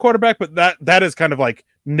the third quarterback, but that is kind of like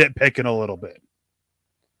nitpicking a little bit.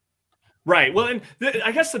 Right. Well, and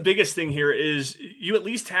I guess the biggest thing here is you at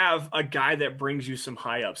least have a guy that brings you some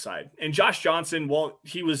high upside. And Josh Johnson, well,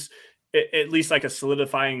 he was at least like a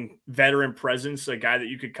solidifying veteran presence, a guy that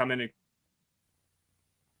you could come in and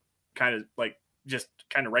kind of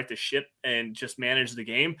right the ship and just manage the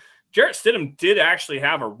game. Jarrett Stidham did actually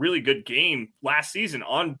have a really good game last season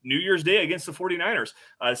on New Year's Day against the 49ers.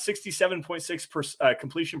 67.6%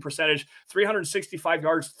 completion percentage, 365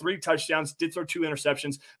 yards, 3 touchdowns, did throw 2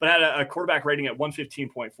 interceptions, but had a quarterback rating at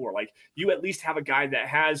 115.4. Like, you at least have a guy that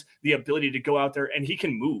has the ability to go out there and he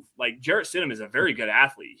can move. Like, Jarrett Stidham is a very good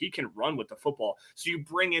athlete. He can run with the football. So you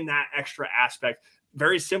bring in that extra aspect,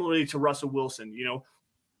 very similarly to Russell Wilson,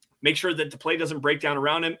 make sure that the play doesn't break down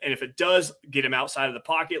around him. And if it does, get him outside of the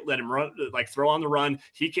pocket, let him run, like throw on the run.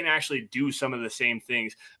 He can actually do some of the same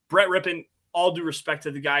things. Brett Rippon, all due respect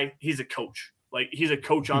to the guy, he's a coach. Like, he's a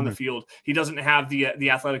coach on the field. He doesn't have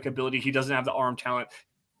the athletic ability. He doesn't have the arm talent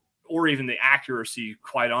or even the accuracy,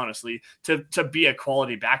 quite honestly, to be a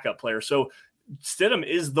quality backup player. So Stidham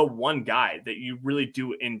is the one guy that you really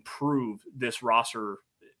do improve this roster,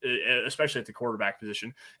 especially at the quarterback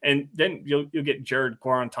position. And then you'll get Jared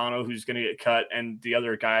Guarantano, who's going to get cut, and the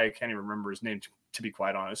other guy, I can't even remember his name, to be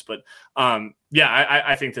quite honest. But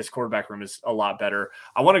I think this quarterback room is a lot better.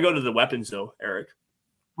 I want to go to the weapons though, Eric.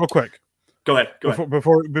 Real quick. Go ahead.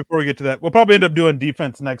 Before we get to that, we'll probably end up doing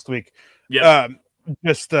defense next week. Yeah.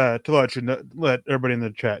 Just to let everybody in the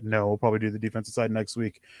chat know, we'll probably do the defensive side next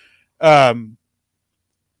week. Going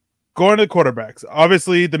to the quarterbacks,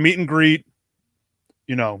 obviously the meet and greet,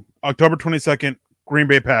 October 22nd, Green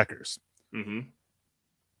Bay Packers. Mm-hmm.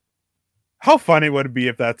 How funny would it be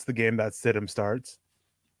if that's the game that Stidham starts?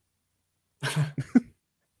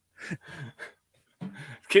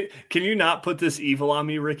 Can you not put this evil on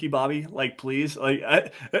me, Ricky Bobby? Like, please.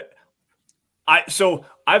 Like, I've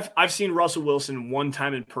seen Russell Wilson one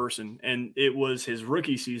time in person, and it was his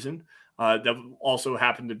rookie season. That also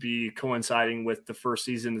happened to be coinciding with the first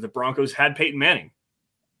season that the Broncos had Peyton Manning.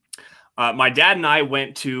 My dad and I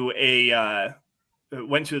went to the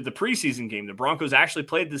preseason game. The Broncos actually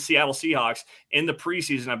played the Seattle Seahawks in the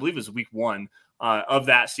preseason. I believe it was week 1 of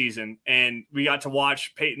that season. And we got to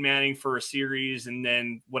watch Peyton Manning for a series, and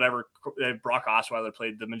then Brock Osweiler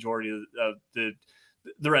played the majority of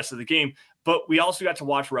the rest of the game. But we also got to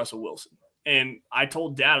watch Russell Wilson. And I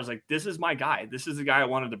told Dad, I was like, this is my guy. This is the guy I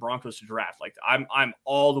wanted the Broncos to draft. Like, I'm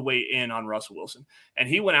all the way in on Russell Wilson. And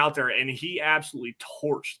he went out there and he absolutely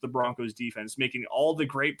torched the Broncos defense, making all the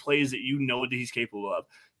great plays that that he's capable of.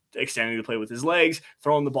 Extending the play with his legs,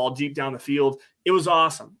 throwing the ball deep down the field. It was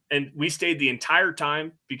awesome. And we stayed the entire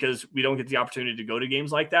time because we don't get the opportunity to go to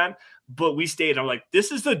games like that. But we stayed. I'm like,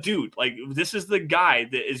 this is the dude. Like, this is the guy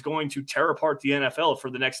that is going to tear apart the NFL for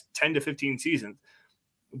the next 10 to 15 seasons.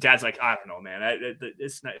 Dad's like, I don't know, man.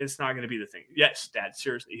 It's not going to be the thing. Yes, Dad,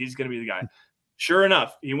 seriously, he's going to be the guy. Sure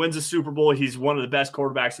enough, he wins the Super Bowl. He's one of the best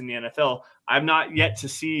quarterbacks in the NFL. I've not yet to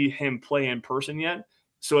see him play in person yet.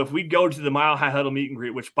 So if we go to the Mile High Huddle meet and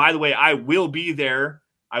greet, which, by the way, I will be there.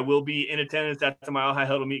 I will be in attendance at the Mile High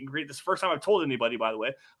Huddle meet and greet. This is the first time I've told anybody, by the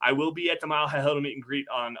way. I will be at the Mile High Huddle meet and greet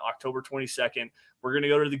on October 22nd. We're going to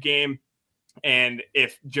go to the game. And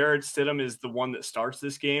if Jarrett Stidham is the one that starts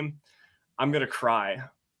this game, I'm going to cry.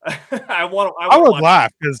 I would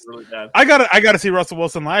laugh because really I got to see Russell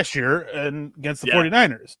Wilson last year and against the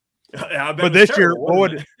 49ers. But this year,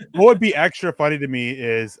 what would be extra funny to me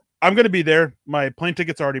is I'm going to be there. My plane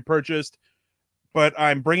ticket's already purchased, but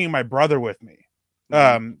I'm bringing my brother with me.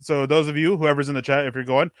 So those of you, whoever's in the chat, if you're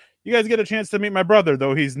going, you guys get a chance to meet my brother,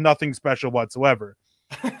 though he's nothing special whatsoever.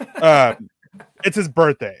 It's his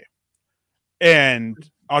birthday, and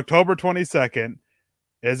October 22nd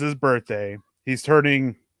is his birthday. He's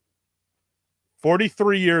turning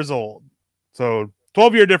 43 years old. So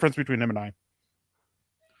 12-year difference between him and I.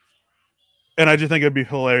 And I just think it'd be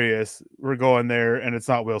hilarious. We're going there and it's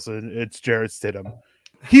not Wilson, it's Jarrett Stidham.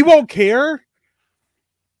 He won't care,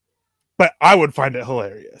 but I would find it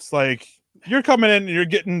hilarious. Like, you're coming in and you're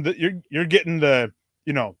getting the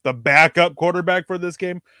the backup quarterback for this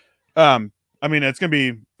game. I mean, it's going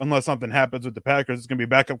to be, unless something happens with the Packers, it's going to be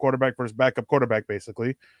backup quarterback versus backup quarterback,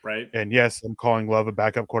 basically. Right. And yes, I'm calling Love a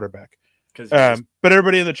backup quarterback. But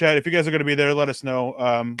everybody in the chat, if you guys are going to be there, let us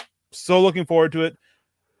know. So looking forward to it.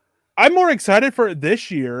 I'm more excited for it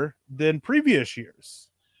this year than previous years,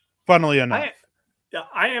 funnily enough.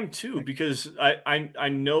 I am too, because I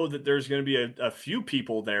know that there's going to be a few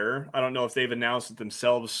people there. I don't know if they've announced it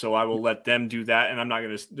themselves, so I will let them do that. And I'm not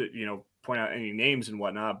going to, point out any names and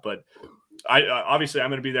whatnot, but obviously I'm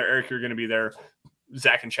going to be there. Eric, you're going to be there.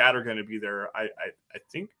 Zach and Chad are going to be there. I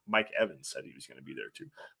think Mike Evans said he was going to be there too,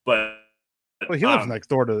 but he lives next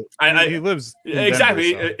door to. He lives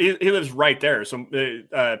exactly. Denver, so. He lives right there. So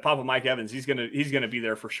Papa Mike Evans, he's gonna be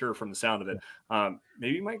there for sure from the sound of it.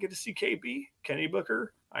 Maybe you might get to see KB Kenny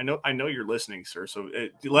Booker. I know you're listening, sir. So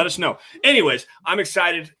let us know. Anyways, I'm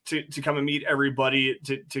excited to come and meet everybody,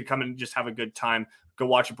 to come and just have a good time. Go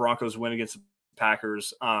watch the Broncos win against the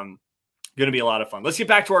Packers. Going to be a lot of fun. Let's get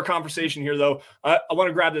back to our conversation here, though. I want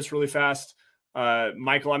to grab this really fast.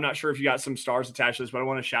 Michael, I'm not sure if you got some stars attached to this, but I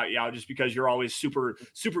want to shout you out just because you're always super,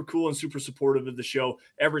 super cool and super supportive of the show,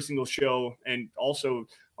 every single show. And also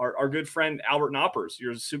our good friend, Albert Knoppers,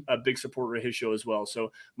 you're a big supporter of his show as well.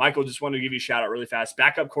 So Michael, just wanted to give you a shout out really fast.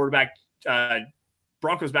 Backup quarterback,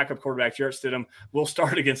 Broncos backup quarterback, Jarrett Stidham will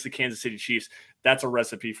start against the Kansas City Chiefs. That's a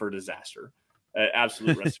recipe for disaster.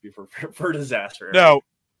 Absolute recipe for disaster. Now,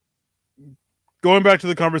 going back to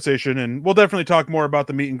the conversation, and we'll definitely talk more about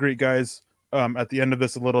the meet and greet guys at the end of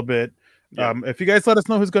this a little bit. Yeah. If you guys let us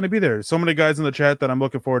know who's going to be there. So many guys in the chat that I'm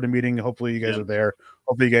looking forward to meeting. Hopefully you guys are there.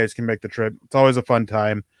 Hopefully you guys can make the trip. It's always a fun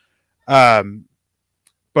time.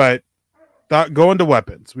 But going to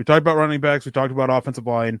weapons. We talked about running backs. We talked about offensive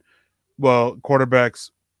line. Well,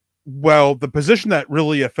 quarterbacks. Well, the position that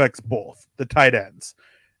really affects both, the tight ends.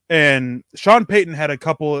 And Sean Payton had a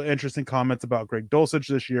couple of interesting comments about Greg Dulcich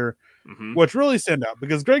this year, which really stand out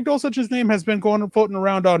because Greg Dulcich's name has been floating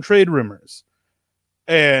around on trade rumors.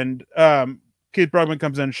 And Keith Brugman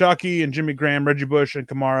comes in, Shockey and Jimmy Graham, Reggie Bush and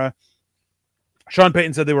Kamara. Sean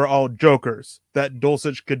Payton said they were all jokers that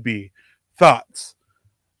Dulcich could be. Thoughts?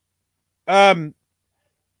 Not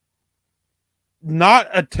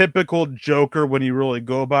a typical joker when you really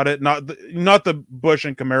go about it. Not the Bush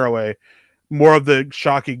and Kamara way. More of the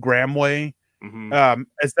Shockey Graham way.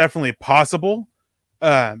 It's definitely possible.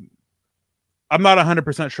 I'm not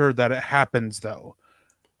 100% sure that it happens though.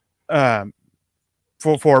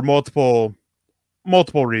 For multiple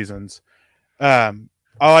reasons. I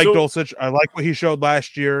like Dulcich. I like what he showed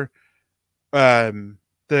last year.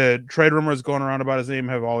 The trade rumors going around about his name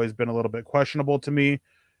have always been a little bit questionable to me.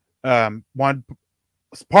 One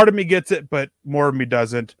part of me gets it, but more of me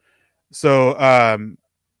doesn't. So,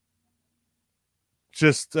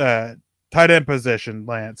 tight end position,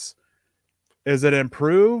 Lance. Is it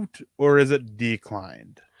improved or is it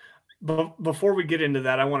declined? But before we get into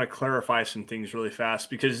that, I want to clarify some things really fast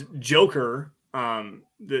because Joker,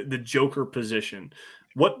 the Joker position,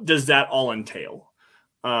 what does that all entail?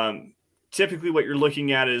 Typically what you're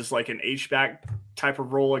looking at is like an H-back type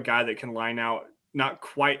of role, a guy that can line out not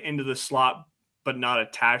quite into the slot, but not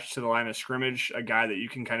attached to the line of scrimmage, a guy that you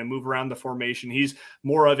can kind of move around the formation. He's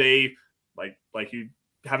more of a, like you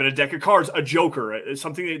having a deck of cards, a joker. It's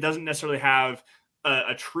something that doesn't necessarily have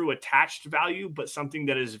a true attached value, but something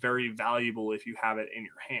that is very valuable if you have it in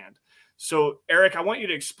your hand. So, Eric, I want you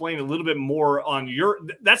to explain a little bit more on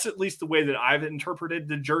that's at least the way that I've interpreted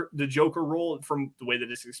the Joker role from the way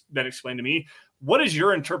that it's been explained to me. What is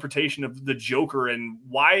your interpretation of the Joker, and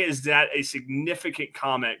why is that a significant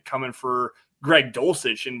comment coming for Greg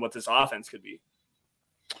Dulcich and what this offense could be?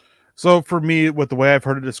 So, for me, with the way I've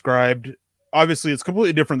heard it described, obviously it's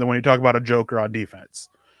completely different than when you talk about a Joker on defense.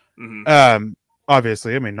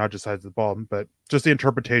 Obviously, I mean, not just sides of the ball, but just the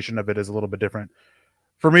interpretation of it is a little bit different.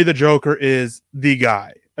 For me, the Joker is the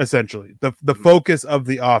guy, essentially. The focus of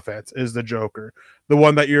the offense is the Joker. The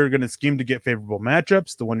one that you're going to scheme to get favorable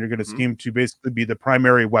matchups, the one you're going to scheme to basically be the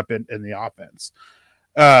primary weapon in the offense.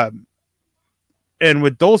 And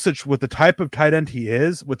with Dulcich, with the type of tight end he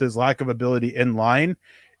is, with his lack of ability in line,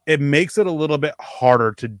 it makes it a little bit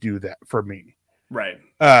harder to do that for me. Right.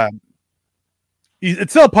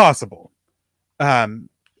 It's still possible.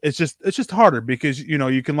 It's just harder because,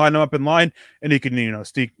 you can line them up in line and you can,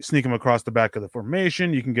 sneak them across the back of the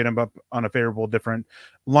formation. You can get them up on a favorable different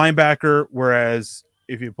linebacker. Whereas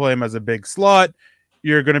if you play him as a big slot,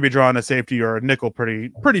 you're going to be drawing a safety or a nickel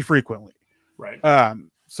pretty frequently. Right.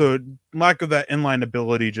 So lack of that inline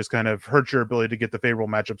ability just kind of hurts your ability to get the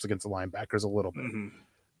favorable matchups against the linebackers a little bit.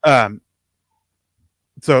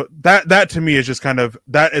 So that to me is just kind of,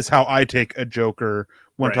 that is how I take a joker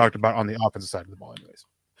when Right. talked about on the offensive side of the ball anyways.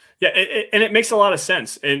 Yeah, and it makes a lot of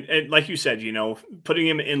sense. And like you said, putting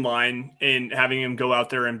him in line and having him go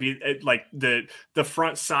out there and be like the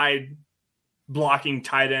front side blocking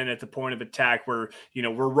tight end at the point of attack where,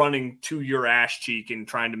 we're running to your ass cheek and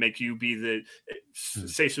trying to make you be the,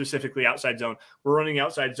 say specifically outside zone. We're running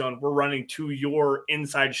outside zone. We're running to your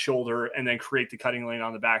inside shoulder and then create the cutting lane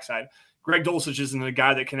on the backside. Greg Dulcich isn't a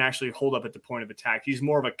guy that can actually hold up at the point of attack. He's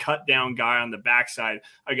more of a cut down guy on the backside,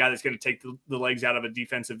 a guy that's going to take the legs out of a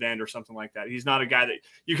defensive end or something like that. He's not a guy that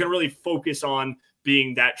you can really focus on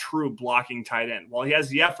being that true blocking tight end. While he has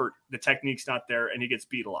the effort, the technique's not there and he gets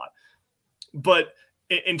beat a lot. But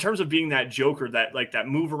in terms of being that joker, that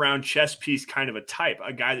move around chess piece kind of a type,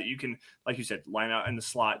 a guy that you can, like you said, line out in the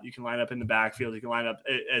slot, you can line up in the backfield, you can line up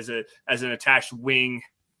as an attached wing,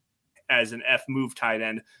 as an F move tight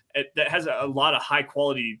end that has a lot of high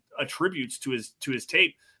quality attributes to his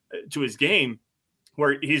tape, to his game,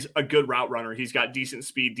 where he's a good route runner. He's got decent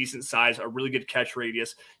speed, decent size, a really good catch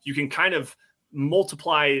radius. You can kind of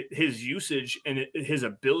multiply his usage and his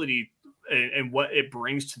ability and what it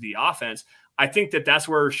brings to the offense. I think that's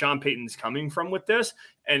where Sean Payton's coming from with this.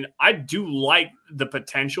 And I do like the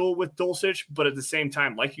potential with Dulcich, but at the same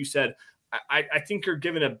time, like you said, I think you're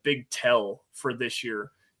given a big tell for this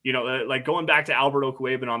year. Like going back to Albert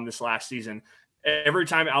Okwuegbunam this last season, every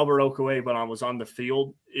time Albert Okwuegbunam was on the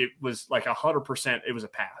field, it was like 100%. It was a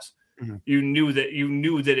pass. Mm-hmm. You knew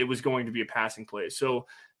that it was going to be a passing play. So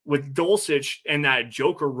with Dulcich and that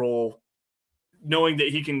joker role, knowing that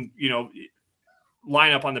he can,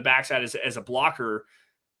 line up on the backside as a blocker,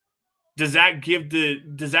 does that give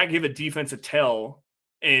a defense a tell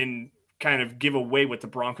and kind of give away what the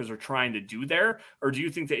Broncos are trying to do there? Or do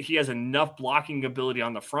you think that he has enough blocking ability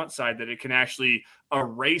on the front side that it can actually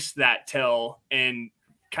erase that tell and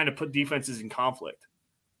kind of put defenses in conflict?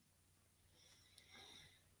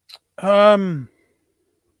 I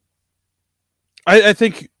don't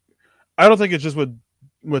think it's just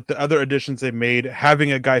with the other additions they made,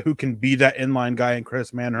 having a guy who can be that inline guy in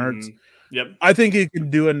Chris Manhertz. Mm-hmm. Yep. I think he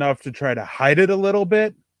can do enough to try to hide it a little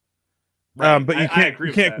bit. Right. But you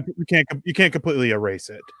can't completely erase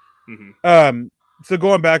it. Mm-hmm. So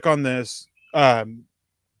going back on this,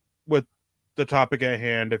 with the topic at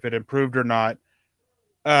hand, if it improved or not,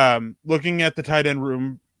 looking at the tight end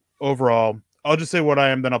room overall, I'll just say what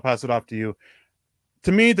I am, then I'll pass it off to you.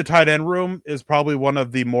 To me, the tight end room is probably one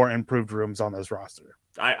of the more improved rooms on this roster.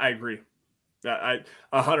 I agree. I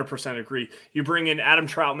 100% agree. You bring in Adam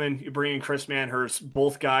Troutman, you bring in Chris Manhertz,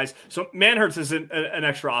 both guys. So Manhertz is an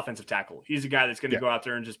extra offensive tackle. He's a guy that's going to go out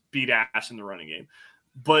there and just beat ass in the running game.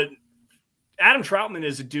 But Adam Troutman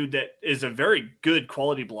is a dude that is a very good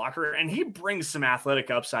quality blocker, and he brings some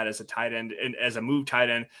athletic upside as a tight end and as a move tight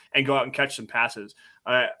end and go out and catch some passes.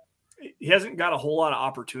 He hasn't got a whole lot of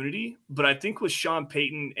opportunity, but I think with Sean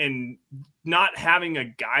Payton and not having a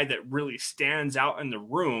guy that really stands out in the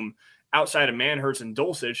room outside of Manhertz and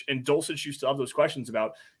Dulcich used to have those questions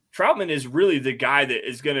about, Troutman is really the guy that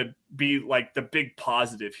is going to be like the big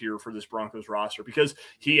positive here for this Broncos roster, because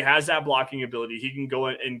he has that blocking ability. He can go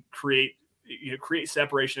in and create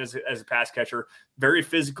separation as a pass catcher, very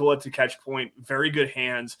physical at the catch point, very good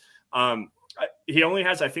hands. He only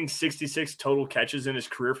has, I think, 66 total catches in his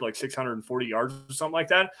career for like 640 yards or something like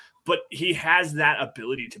that. But he has that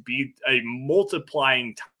ability to be a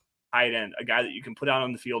multiplying tight end, a guy that you can put out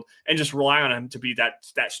on the field and just rely on him to be that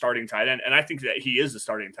starting tight end. And I think that he is the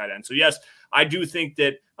starting tight end. So yes, I do think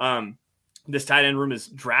that this tight end room is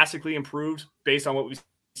drastically improved based on what we've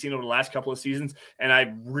seen over the last couple of seasons. And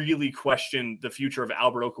I really question the future of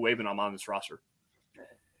Albert Okwuegbunam on this roster.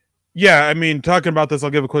 Yeah, I mean, talking about this, I'll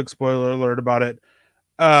give a quick spoiler alert about it.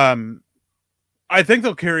 I think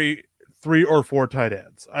they'll carry 3 or 4 tight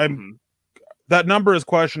ends. That number is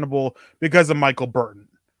questionable because of Michael Burton.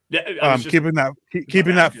 Yeah, keeping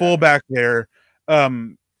that fullback there,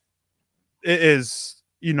 it is,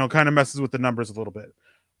 kind of messes with the numbers a little bit.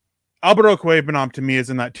 Albert Okwuegbunam to me is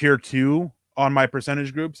in that tier 2 on my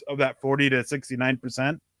percentage groups of that 40 to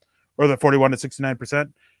 69%, or the 41 to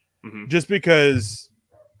 69%, just because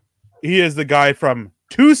he is the guy from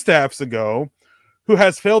 2 staffs ago who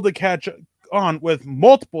has failed to catch on with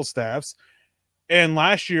multiple staffs. And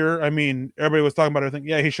last year, I mean, everybody was talking about everything.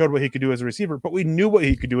 Yeah, he showed what he could do as a receiver, but we knew what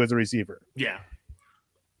he could do as a receiver. Yeah.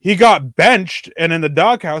 He got benched and in the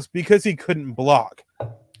doghouse because he couldn't block.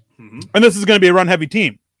 And this is going to be a run-heavy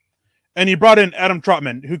team. And you brought in Adam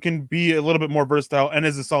Troutman, who can be a little bit more versatile and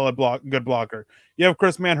is a solid good blocker. You have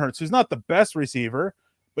Chris Manhertz, who's not the best receiver,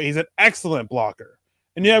 but he's an excellent blocker.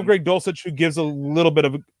 And you have Greg Dulcich, who gives a little bit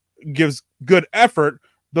of gives good effort,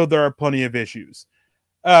 though there are plenty of issues.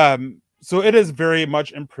 So it is very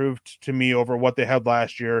much improved to me over what they had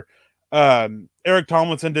last year. Eric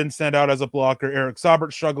Tomlinson didn't stand out as a blocker. Eric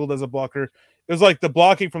Saubert struggled as a blocker. It was like the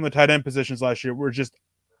blocking from the tight end positions last year were just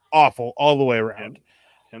awful all the way around.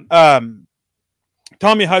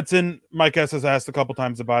 Tommy Hudson, Mike S. has asked a couple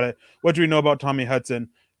times about it. What do we know about Tommy Hudson?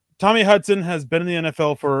 Tommy Hudson has been in the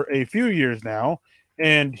NFL for a few years now,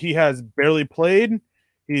 and he has barely played.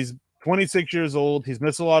 He's 26 years old. He's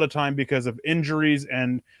missed a lot of time because of injuries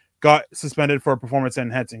and got suspended for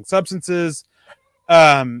performance-enhancing substances.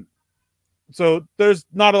 So there's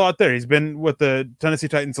not a lot there. He's been with the Tennessee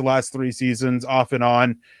Titans the last 3 seasons, off and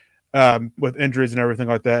on, with injuries and everything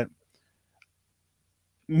like that.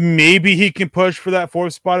 Maybe he can push for that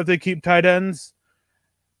 4th spot if they keep tight ends.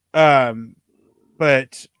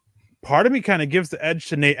 But part of me kind of gives the edge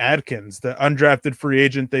to Nate Adkins, the undrafted free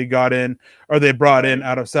agent they brought in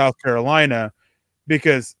out of South Carolina,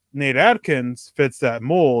 because Nate Adkins fits that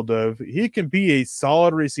mold of he can be a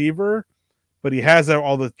solid receiver, but he has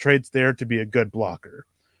all the traits there to be a good blocker.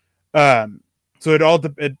 So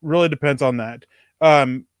it really depends on that.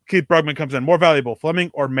 Keith Brugman comes in, more valuable,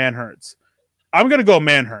 Fleming or Manhertz? I'm going to go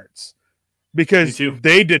Manhertz because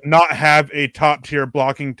they did not have a top tier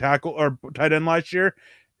blocking tackle or tight end last year,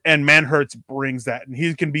 and Manhertz brings that, and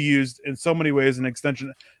he can be used in so many ways.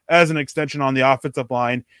 As an extension on the offensive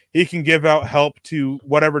line, he can give out help to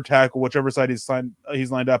whatever tackle, whichever side he's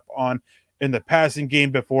lined up on in the passing game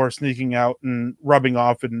before sneaking out and rubbing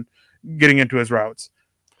off and getting into his routes.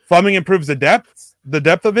 Fleming improves the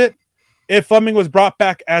depth of it. If Fleming was brought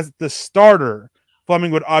back as the starter,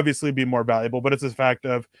 Fleming would obviously be more valuable, but it's a fact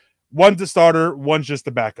of one's the starter, one's just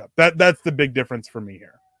the backup. That's the big difference for me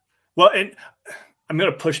here. Well, and I'm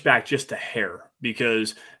going to push back just a hair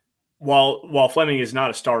because while Fleming is not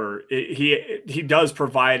a starter, he does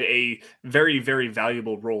provide a very, very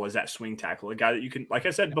valuable role as that swing tackle, a guy that you can, like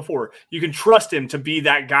I said before, you can trust him to be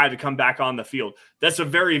that guy to come back on the field. That's a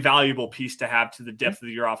very valuable piece to have to the depth of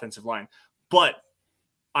your offensive line. But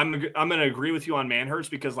I'm going to agree with you on Manhertz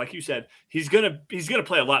because, like you said, he's going to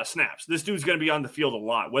play a lot of snaps. This dude's going to be on the field a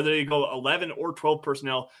lot. Whether they go 11 or 12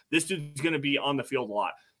 personnel, this dude's going to be on the field a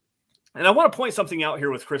lot. And I want to point something out here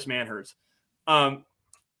with Chris Manhertz.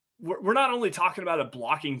 We're not only talking about a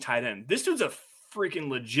blocking tight end. This dude's a freaking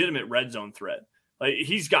legitimate red zone threat. Like,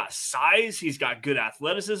 he's got size. He's got good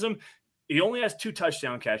athleticism. He only has 2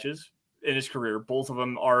 touchdown catches in his career. Both of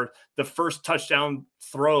them are the first touchdown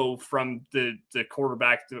throw from the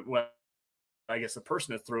quarterback, I guess the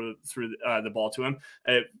person that threw the ball to him.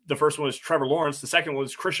 The first one was Trevor Lawrence. The second one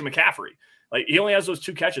was Christian McCaffrey. Like, he only has those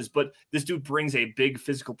 2 catches, but this dude brings a big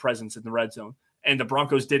physical presence in the red zone. And the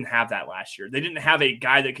Broncos didn't have that last year. They didn't have a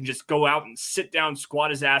guy that can just go out and sit down, squat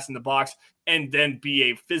his ass in the box, and then be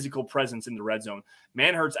a physical presence in the red zone.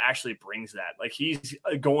 Manhertz actually brings that. Like, he's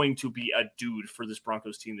going to be a dude for this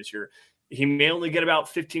Broncos team this year. He may only get about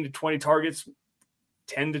 15 to 20 targets,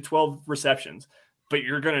 10 to 12 receptions, but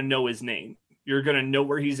you're going to know his name. You're going to know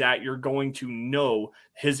where he's at. You're going to know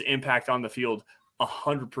his impact on the field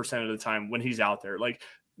 100% of the time when he's out there. Like,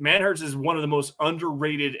 Manhertz is one of the most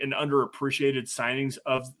underrated and underappreciated signings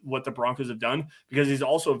of what the Broncos have done because he's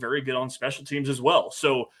also very good on special teams as well.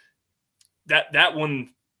 So that one,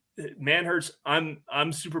 Manhertz,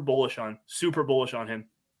 I'm super bullish on him.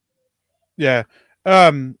 Yeah.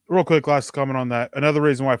 Real quick, last comment on that. Another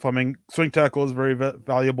reason why Fleming swing tackle is very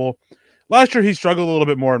valuable. Last year, he struggled a little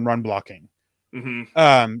bit more in run blocking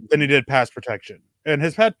than he did pass protection. And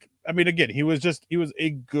again, he was a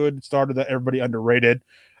good starter that everybody underrated.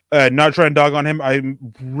 Not trying to dog on him. I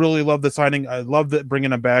really love the signing. I love that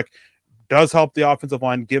bringing him back. Does help the offensive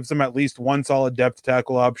line, gives them at least one solid depth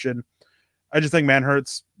tackle option. I just think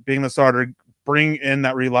Manhertz, being the starter, bring in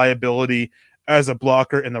that reliability as a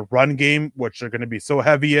blocker in the run game, which they're going to be so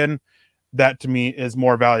heavy in. That to me is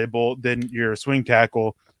more valuable than your swing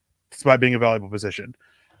tackle, despite being a valuable position.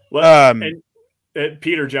 Well,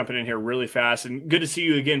 Peter jumping in here really fast, and good to see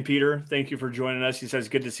you again, Peter. Thank you for joining us. He says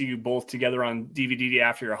good to see you both together on DVD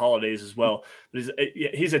after your holidays as well. But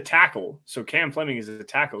he's a tackle, so Cam Fleming is a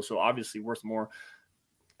tackle, so obviously worth more.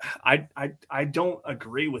 I don't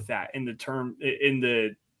agree with that in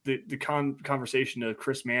the conversation of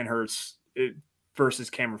Chris Manhertz versus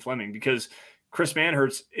Cameron Fleming, because Chris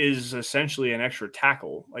Manhertz is essentially an extra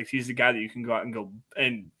tackle. Like, he's the guy that you can go out and go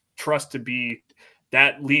and trust to be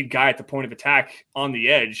that lead guy at the point of attack on the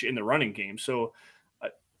edge in the running game. So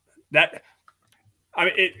that I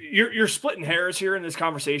mean, you're splitting hairs here in this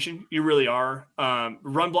conversation. You really are.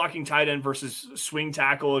 Run blocking tight end versus swing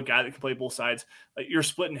tackle, a guy that can play both sides. You're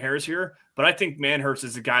splitting hairs here, but I think Manhurst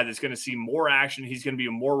is a guy that's going to see more action. He's going to be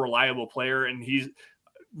a more reliable player, and he's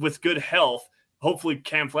with good health. Hopefully,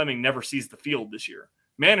 Cam Fleming never sees the field this year.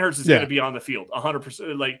 Manhurst is going to be on the field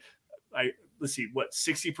 100%. Let's see,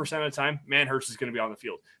 60% of the time, Manhurst is going to be on the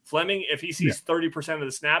field. Fleming, if he sees 30% of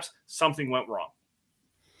the snaps, something went wrong.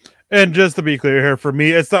 And just to be clear here, for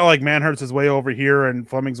me, it's not like Manhurst is way over here and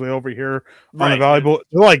Fleming's way over here on the valuable.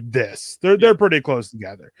 They're like this. They're pretty close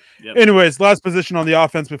together. Yep. Anyways, last position on the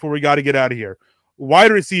offense before we got to get out of here.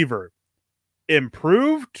 Wide receiver,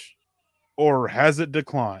 improved or has it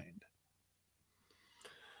declined?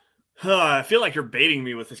 I feel like you're baiting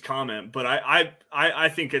me with this comment, but I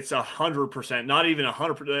think it's 100%, not even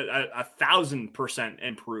 100%, 1,000%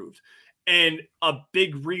 improved. And a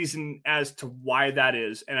big reason as to why that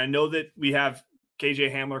is, and I know that we have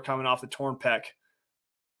KJ Hamler coming off the torn pec,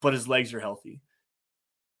 but his legs are healthy.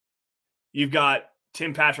 You've got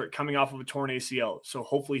Tim Patrick coming off of a torn ACL, so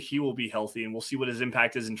hopefully he will be healthy, and we'll see what his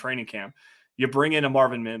impact is in training camp. You bring in a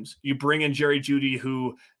Marvin Mims. You bring in Jerry Jeudy,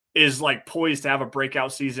 who is like poised to have a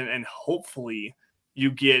breakout season, and hopefully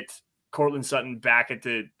you get Courtland Sutton back at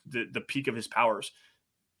the peak of his powers.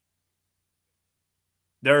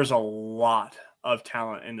 There's a lot of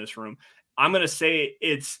talent in this room. I'm going to say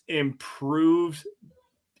it's improved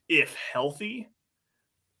if healthy,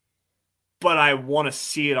 but I want to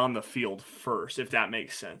see it on the field first, if that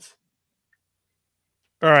makes sense.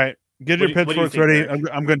 All right. Get your pitchforks ready.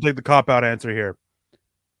 I'm going to take the cop-out answer here.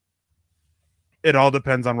 It all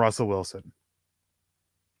depends on Russell Wilson.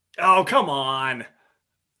 Oh, come on.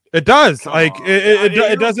 It does.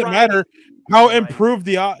 It doesn't matter how improved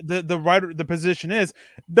the position is.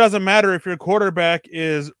 It doesn't matter if your quarterback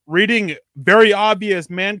is reading very obvious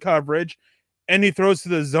man coverage and he throws to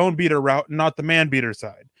the zone beater route, not the man beater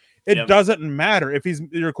side. It doesn't matter if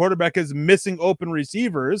your quarterback is missing open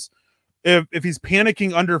receivers, if he's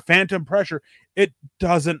panicking under phantom pressure. It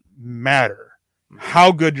doesn't matter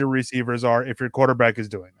how good your receivers are if your quarterback is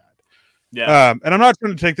doing that. Yeah. And I'm not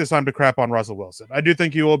going to take this time to crap on Russell Wilson. I do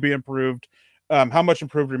think he will be improved. How much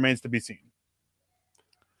improved remains to be seen.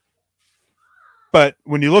 But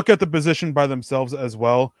when you look at the position by themselves as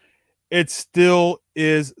well, it still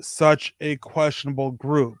is such a questionable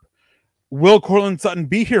group. Will Courtland Sutton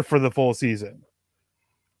be here for the full season?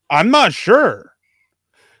 I'm not sure.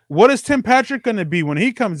 What is Tim Patrick going to be when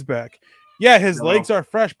he comes back? Yeah, his legs are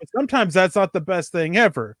fresh, but sometimes that's not the best thing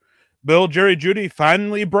ever. Will Jerry Jeudy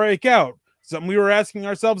finally break out? Something we were asking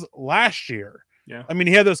ourselves last year. Yeah. I mean,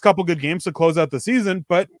 he had those couple good games to close out the season,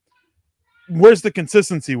 but where's the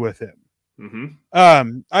consistency with him?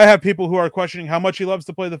 Mm-hmm. I have people who are questioning how much he loves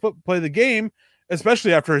to play the game,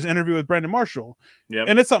 especially after his interview with Brandon Marshall. Yep.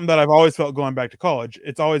 And it's something that I've always felt going back to college.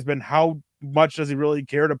 It's always been, how much does he really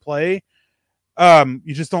care to play? You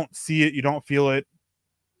just don't see it. You don't feel it.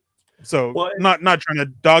 So not trying to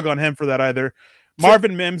dog on him for that either.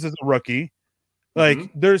 Marvin Mims is a rookie. Like,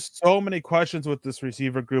 there's so many questions with this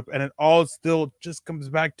receiver group, and it all still just comes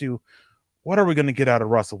back to, what are we going to get out of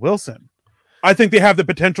Russell Wilson? I think they have the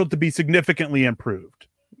potential to be significantly improved.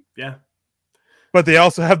 Yeah. But they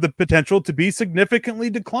also have the potential to be significantly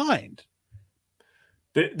declined.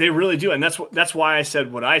 They really do. And that's why I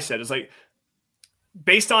said what I said. It's like,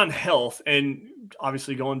 based on health, and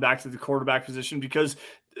obviously going back to the quarterback position, because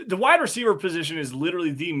the wide receiver position is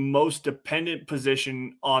literally the most dependent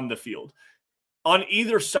position on the field, on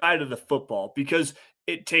either side of the football, because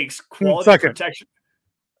it takes quality protection.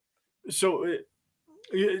 So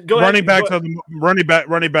go ahead. Running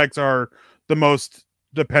backs are the most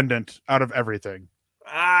dependent out of everything.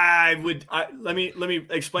 Let me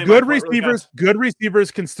explain. Good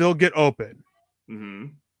receivers can still get open. Mm-hmm.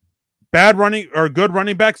 Bad running or good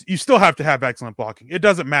running backs, you still have to have excellent blocking. It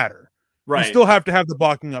doesn't matter. Right. You still have to have the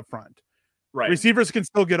blocking up front. Right. Receivers can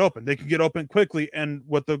still get open. They can get open quickly and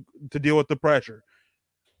to deal with the pressure.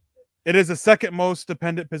 It is the second most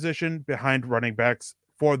dependent position behind running backs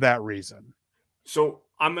for that reason. So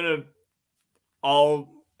I'll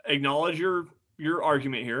acknowledge your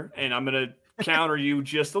argument here, and I'm going to counter you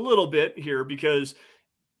just a little bit here, because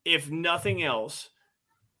if nothing else,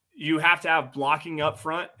 you have to have blocking up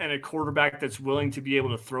front and a quarterback that's willing to be able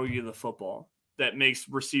to throw you the football. That makes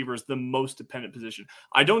receivers the most dependent position.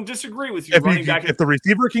 I don't disagree with you. If the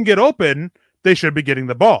receiver can get open, they should be getting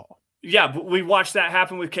the ball. Yeah, but we watched that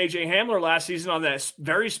happen with KJ Hamler last season on that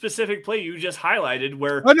very specific play you just highlighted,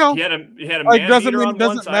 where he had a man beater on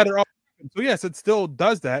one side. Matter. So yes, it still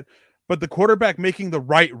does that, but the quarterback making the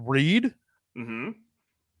right read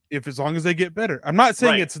if as long as they get better. I'm not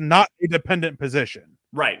saying it's not a dependent position.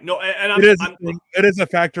 Right. No, and it is a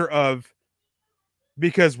factor of,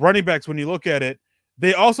 because running backs, when you look at it,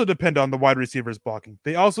 they also depend on the wide receivers blocking.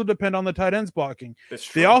 They also depend on the tight ends blocking.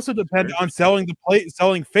 They also depend on selling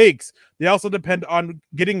fakes. They also depend on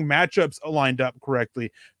getting matchups lined up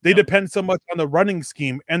correctly. They depend so much on the running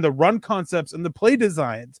scheme and the run concepts and the play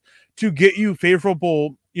designs to get you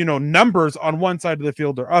favorable, numbers on one side of the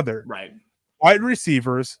field or other. Right. Wide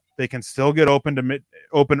receivers, they can still get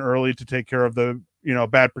open early to take care of the,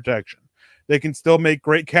 bad protection. They can still make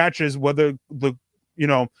great catches, whether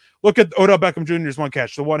look at Odell Beckham Jr.'s one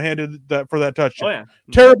catch, the one-handed for that touchdown. Oh, yeah.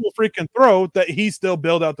 Terrible freaking throw that he still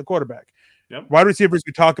bailed out the quarterback. Yep. Wide receivers,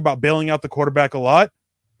 we talk about bailing out the quarterback a lot.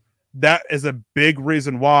 That is a big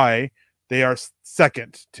reason why they are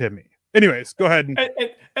second to me. Anyways, go ahead.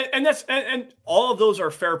 And all of those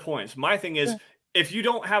are fair points. My thing is, if you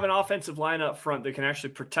don't have an offensive line up front that can actually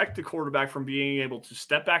protect the quarterback from being able to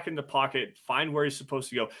step back in the pocket, find where he's supposed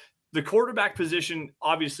to go, the quarterback position,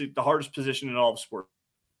 obviously the hardest position in all of sports.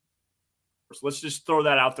 Let's just throw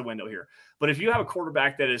that out the window here. But if you have a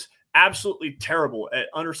quarterback that is absolutely terrible at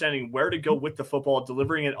understanding where to go with the football,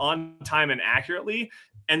 delivering it on time and accurately,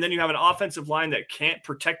 and then you have an offensive line that can't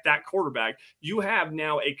protect that quarterback, you have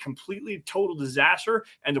now a completely total disaster,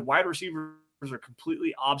 and the wide receivers are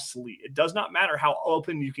completely obsolete. It does not matter how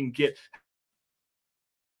open you can get.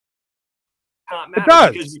 It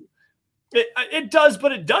does. It does,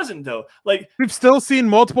 but it doesn't, though. Like, we've still seen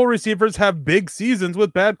multiple receivers have big seasons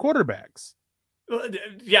with bad quarterbacks.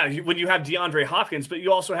 Yeah, when you have DeAndre Hopkins, but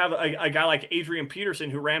you also have a guy like Adrian Peterson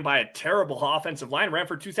who ran by a terrible offensive line, ran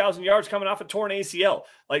for 2,000 yards coming off a torn ACL.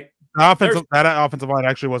 Like, that offensive line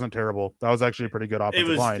actually wasn't terrible. That was actually a pretty good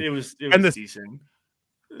offensive line. It was decent.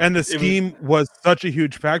 And the scheme was such a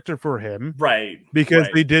huge factor for him. Right. Because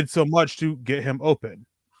they did so much to get him open.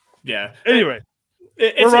 Yeah. Anyway.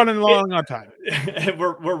 We're running long on time.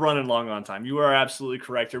 We're running long on time. You are absolutely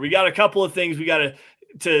correct here. We got a couple of things we got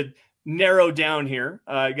to narrow down here.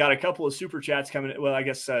 Got a couple of super chats coming. Well, I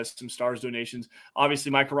guess some stars donations. Obviously,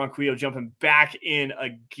 Michael Ronquillo jumping back in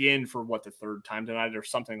again for the third time tonight or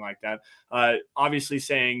something like that. Obviously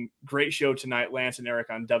saying great show tonight, Lance and Eric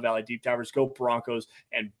on Dove Valley Deep Divers. Go Broncos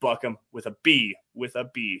and buck them with a B.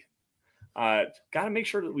 Got to make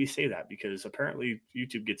sure that we say that because apparently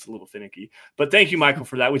YouTube gets a little finicky. But thank you, Michael,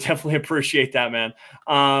 for that. We definitely appreciate that, man.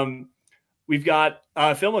 We've got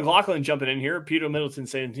Phil McLaughlin jumping in here. Peter Middleton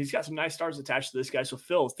saying he's got some nice stars attached to this guy. So,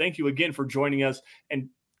 Phil, thank you again for joining us and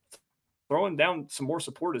throwing down some more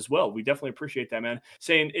support as well. We definitely appreciate that, man.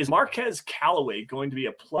 Saying, is Marquez Callaway going to be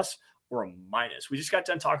a plus or a minus? We just got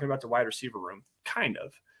done talking about the wide receiver room, kind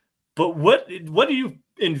of. But what do you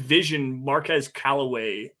envision Marquez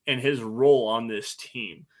Callaway and his role on this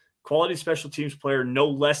team? Quality special teams player, no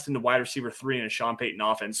less than the wide receiver 3 in a Sean Payton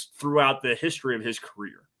offense throughout the history of his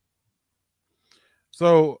career.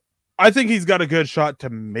 So I think he's got a good shot to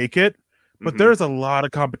make it, but there's a lot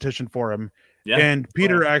of competition for him. Yeah. And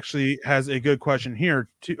Peter actually has a good question here.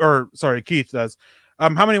 Keith does.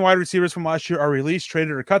 How many wide receivers from last year are released,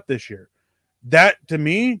 traded, or cut this year? That, to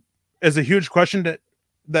me, is a huge question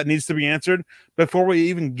that needs to be answered before we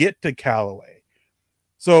even get to Callaway.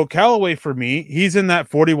 So Callaway, for me, he's in that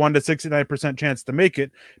 41 to 69% chance to make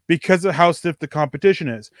it because of how stiff the competition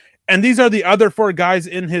is. And these are the other 4 guys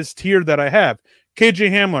in his tier that I have.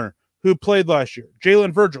 KJ Hamler, who played last year.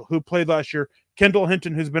 Jalen Virgil, who played last year. Kendall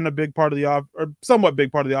Hinton, who's been a big part of or somewhat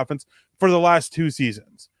big part of the offense for the last 2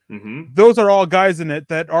 seasons. Those are all guys in it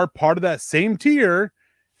that are part of that same tier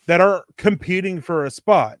that are competing for a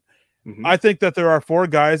spot. I think that there are 4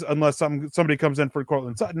 guys, unless somebody comes in for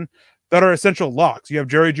Cortland Sutton, that are essential locks. You have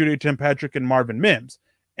Jerry Jeudy, Tim Patrick, and Marvin Mims.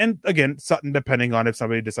 And again, Sutton, depending on if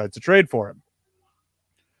somebody decides to trade for him.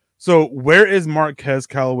 So where is Marquez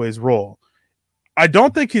Callaway's role? I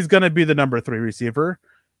don't think he's going to be the number 3 receiver.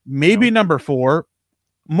 Maybe number 4.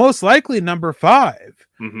 Most likely number 5.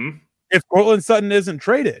 If Cortland Sutton isn't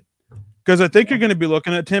traded. Because I think you're going to be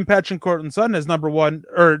looking at Tim Patrick and Cortland Sutton as number 1,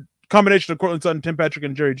 or combination of Cortland Sutton, Tim Patrick,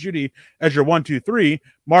 and Jerry Jeudy as your 1, 2, 3.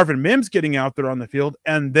 Marvin Mims getting out there on the field,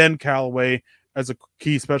 and then Callaway as a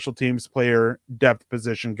key special teams player, depth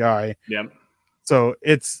position guy. So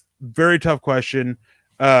it's very tough question.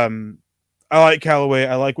 I like Callaway.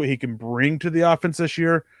 I like what he can bring to the offense this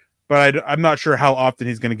year, but I'm not sure how often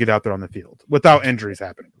he's going to get out there on the field without injuries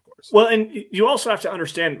happening, of course. Well, and you also have to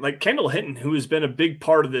understand, like Kendall Hinton, who has been a big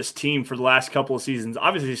part of this team for the last couple of seasons,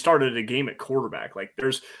 obviously he started a game at quarterback. Like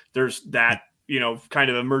there's that, kind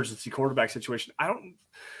of emergency quarterback situation.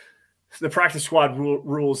 the practice squad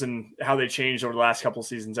rules and how they changed over the last couple of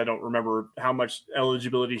seasons. I don't remember how much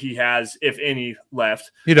eligibility he has, if any,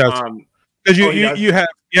 left. He does. Because you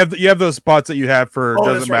have those spots that you have for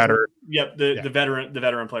doesn't matter. Yep, the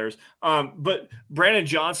veteran players. But Brandon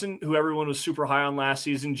Johnson, who everyone was super high on last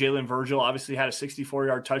season, Jalen Virgil obviously had a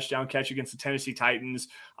 64-yard touchdown catch against the Tennessee Titans.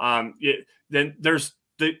 Then there's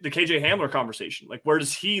the KJ Hamler conversation. Like, where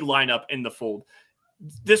does he line up in the fold?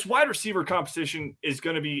 This wide receiver competition is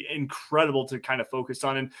going to be incredible to kind of focus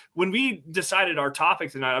on. And when we decided our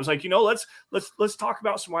topic tonight, I was like, let's talk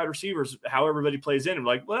about some wide receivers, how everybody plays in. And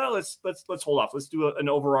we're like, well, let's hold off. Let's do an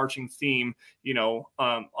overarching theme,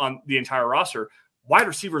 on the entire roster. Wide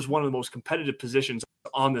receiver is one of the most competitive positions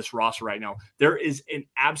on this roster right now. There is an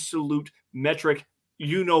absolute metric,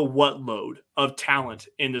 load of talent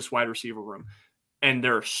in this wide receiver room. And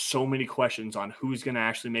there are so many questions on who's going to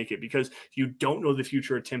actually make it, because you don't know the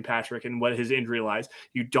future of Tim Patrick and what his injury lies.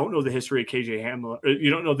 You don't know the history of KJ Hamler.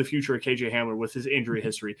 You don't know the future of KJ Hamler with his injury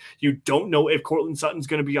history. You don't know if Cortland Sutton's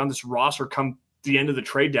going to be on this roster come the end of the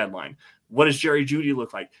trade deadline. What does Jerry Jeudy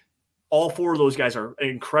look like? All four of those guys are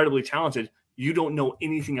incredibly talented. You don't know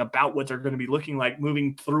anything about what they're going to be looking like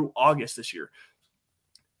moving through August this year.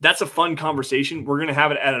 That's a fun conversation. We're going to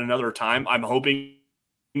have it at another time. I'm hoping,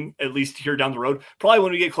 at least here down the road, probably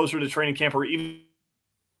when we get closer to training camp, or even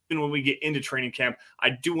when we get into training camp.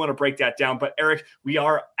 I do want to break that down. But Eric, we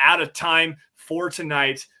are out of time for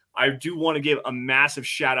tonight. I do want to give a massive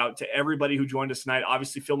shout out to everybody who joined us tonight.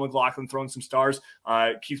 Obviously, Phil McLaughlin throwing some stars,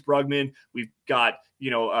 Keith Brugman. We've got,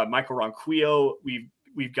 Michael Ronquillo.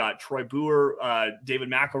 We've got Troy Boer, David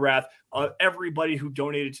McElrath, everybody who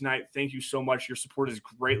donated tonight. Thank you so much. Your support is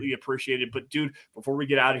greatly appreciated. But, dude, before we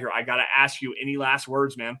get out of here, I got to ask you, any last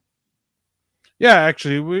words, man? Yeah,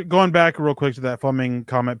 actually, going back real quick to that Fleming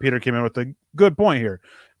comment, Peter came in with a good point here.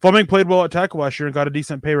 Fleming played well at tackle last year and got a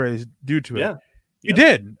decent pay raise due to it. Yeah. He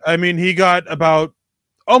did. I mean, he got about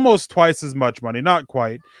almost twice as much money, not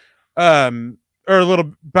quite, he got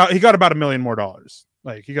about $1 million more.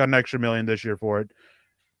 Like, he got an extra $1 million this year for it.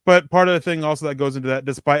 But part of the thing also that goes into that,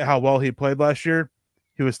 despite how well he played last year,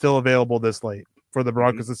 he was still available this late for the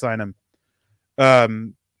Broncos to sign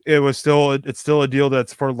him. It's still a deal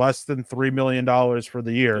that's for less than $3 million for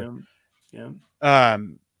the year. Yeah.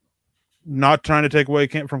 Not trying to take away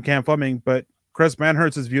from Cam Fleming, but Chris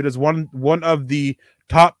Manhertz is viewed as one of the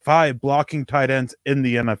top 5 blocking tight ends in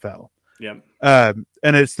the NFL. Yeah.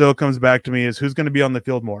 And it still comes back to me is who's going to be on the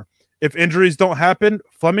field more. If injuries don't happen,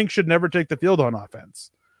 Fleming should never take the field on offense.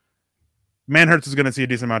 Manhertz is going to see a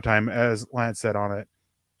decent amount of time, as Lance said on it.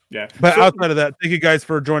 Yeah. But outside of that, thank you guys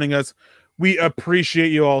for joining us. We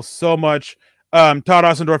appreciate you all so much. Todd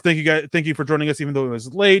Ossendorf, thank you guys. Thank you for joining us, even though it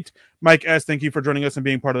was late. Mike S., thank you for joining us and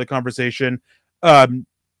being part of the conversation.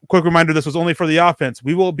 Quick reminder, this was only for the offense.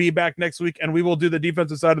 We will be back next week, and we will do the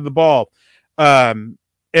defensive side of the ball. And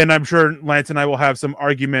I'm sure Lance and I will have some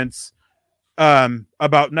arguments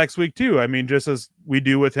about next week too. I mean, just as we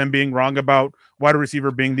do with him being wrong about wide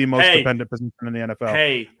receiver being the most dependent position in the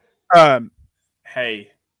NFL.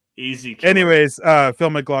 Hey, easy. Killer. Anyways, Phil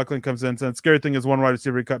McLaughlin comes in, saying scary thing is one wide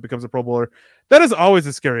receiver cut becomes a Pro Bowler. That is always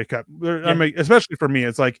a scary cut. I mean, especially for me,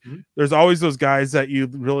 it's like there's always those guys that you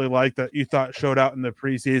really like that you thought showed out in the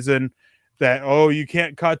preseason that, you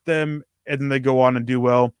can't cut them, and then they go on and do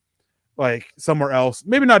well like somewhere else,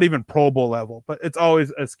 maybe not even Pro Bowl level, but it's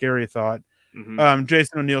always a scary thought.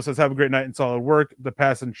 Jason O'Neill says, have a great night and solid work. The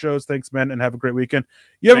passing shows. Thanks, man, and have a great weekend.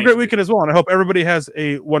 You have a great weekend as well, and I hope everybody has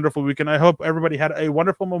a wonderful weekend. I hope everybody had a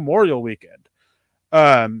wonderful Memorial weekend.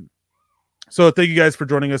 So thank you guys for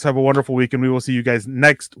joining us. Have a wonderful weekend. We will see you guys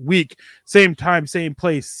next week. Same time, same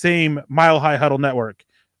place, same Mile High Huddle Network.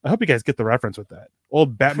 I hope you guys get the reference with that.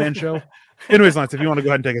 Old Batman show. Anyways, Lance, if you want to go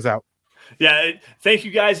ahead and take us out. Yeah, thank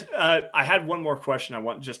you guys. I had one more question. I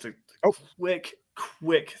want just a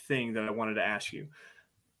quick thing that I wanted to ask you.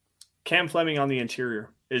 Cam Fleming on the interior,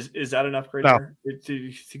 is that an upgrade there to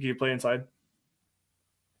get you play inside?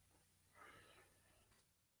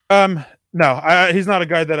 No, he's not a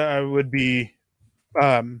guy that I would be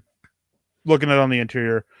looking at on the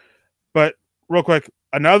interior. But real quick,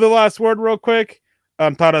 another last word real quick.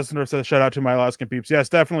 Todd Ossendorf says, shout out to my Alaskan peeps. Yes,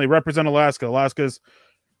 definitely represent Alaska. Alaska's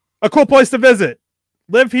a cool place to visit.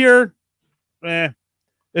 Live here, it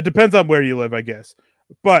depends on where you live, I guess.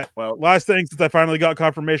 But last thing, since I finally got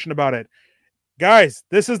confirmation about it, guys,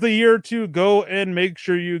 this is the year to go and make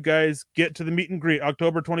sure you guys get to the meet and greet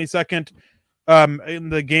October 22nd in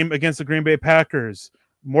the game against the Green Bay Packers.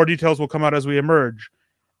 More details will come out as we emerge.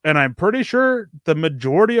 And I'm pretty sure the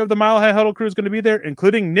majority of the Mile High Huddle crew is going to be there,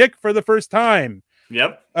 including Nick for the first time.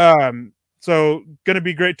 Yep. So going to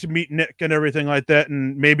be great to meet Nick and everything like that.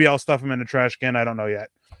 And maybe I'll stuff him in a trash can. I don't know yet.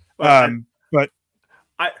 But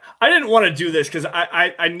I didn't want to do this because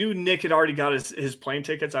I knew Nick had already got his plane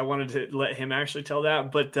tickets. I wanted to let him actually tell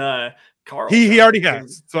that, but Carl, he already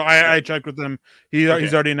has. So I checked with him. He's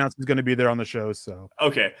already announced he's going to be there on the show. So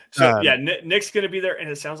okay, so yeah, Nick's going to be there, and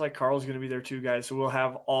it sounds like Carl's going to be there too, guys. So we'll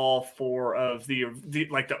have all four of the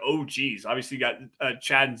OGs. Obviously, you got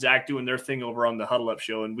Chad and Zach doing their thing over on the Huddle Up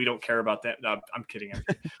show, and we don't care about that. No, I'm kidding.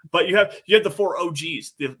 But you have the four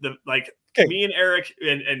OGs, me and Eric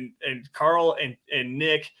and Carl and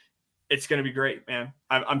Nick. It's going to be great, man.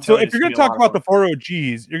 I'm telling you. So if you're going to talk about the four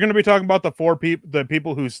OGs, you're going to be talking about the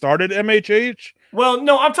people who started MHH. Well,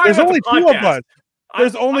 no, I'm talking about only the podcast. 2 of us.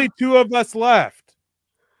 There's only 2 of us left.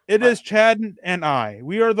 It is Chad and I.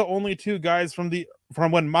 We are the only 2 guys from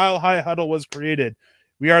when Mile High Huddle was created.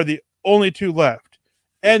 We are the only 2 left.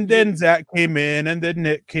 And then Zach came in, and then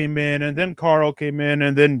Nick came in, and then Carl came in,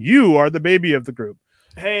 and then you are the baby of the group.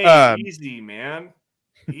 Hey, easy, man.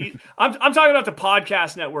 I'm talking about the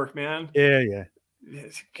podcast network, man. Yeah.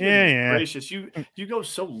 Gracious, you go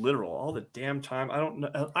so literal all the damn time. I don't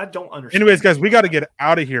know. I don't understand. Anyways, guys, we got to get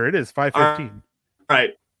out of here. It is 5:15. All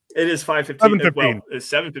right. It is 5:15. 7:15. Well, it's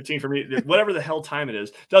 7:15 for me. Whatever the hell time it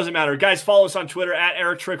is, doesn't matter. Guys, follow us on Twitter at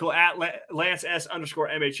Eric Trickle, at Lance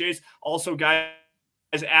S_MHAs. Also, guys,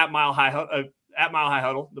 at Mile High Huddle,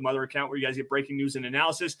 the mother account where you guys get breaking news and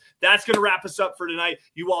analysis. That's going to wrap us up for tonight.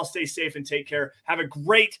 You all stay safe and take care. Have a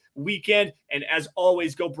great weekend. And as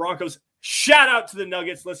always, go Broncos. Shout out to the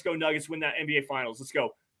Nuggets. Let's go Nuggets. Win that NBA Finals. Let's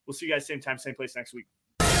go. We'll see you guys same time, same place next week.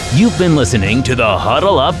 You've been listening to the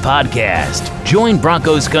Huddle Up Podcast. Join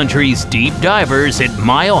Broncos Country's deep divers at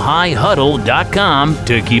milehighhuddle.com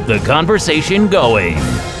to keep the conversation going.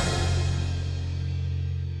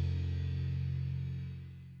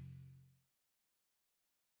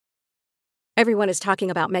 Everyone is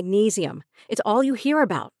talking about magnesium. It's all you hear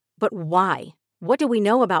about. But why? What do we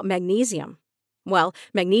know about magnesium? Well,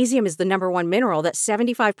 magnesium is the #1 mineral that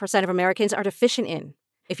 75% of Americans are deficient in.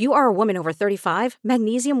 If you are a woman over 35,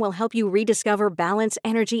 magnesium will help you rediscover balance,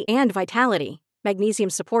 energy, and vitality. Magnesium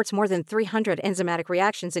supports more than 300 enzymatic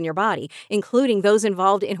reactions in your body, including those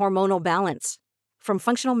involved in hormonal balance. From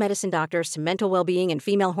functional medicine doctors to mental well-being and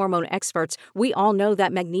female hormone experts, we all know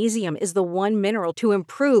that magnesium is the one mineral to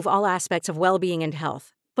improve all aspects of well-being and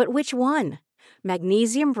health. But which one?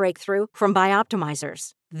 Magnesium Breakthrough from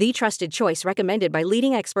Bioptimizers, the trusted choice recommended by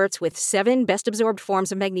leading experts with 7 best-absorbed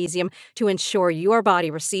forms of magnesium to ensure your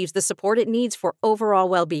body receives the support it needs for overall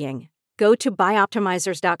well-being. Go to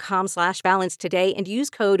bioptimizers.com/balance today and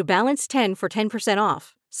use code BALANCE10 for 10%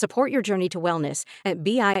 off. Support your journey to wellness at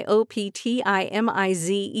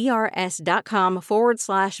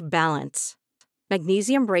bioptimizers.com/balance.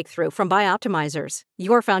 Magnesium Breakthrough from Bioptimizers,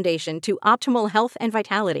 your foundation to optimal health and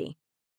vitality.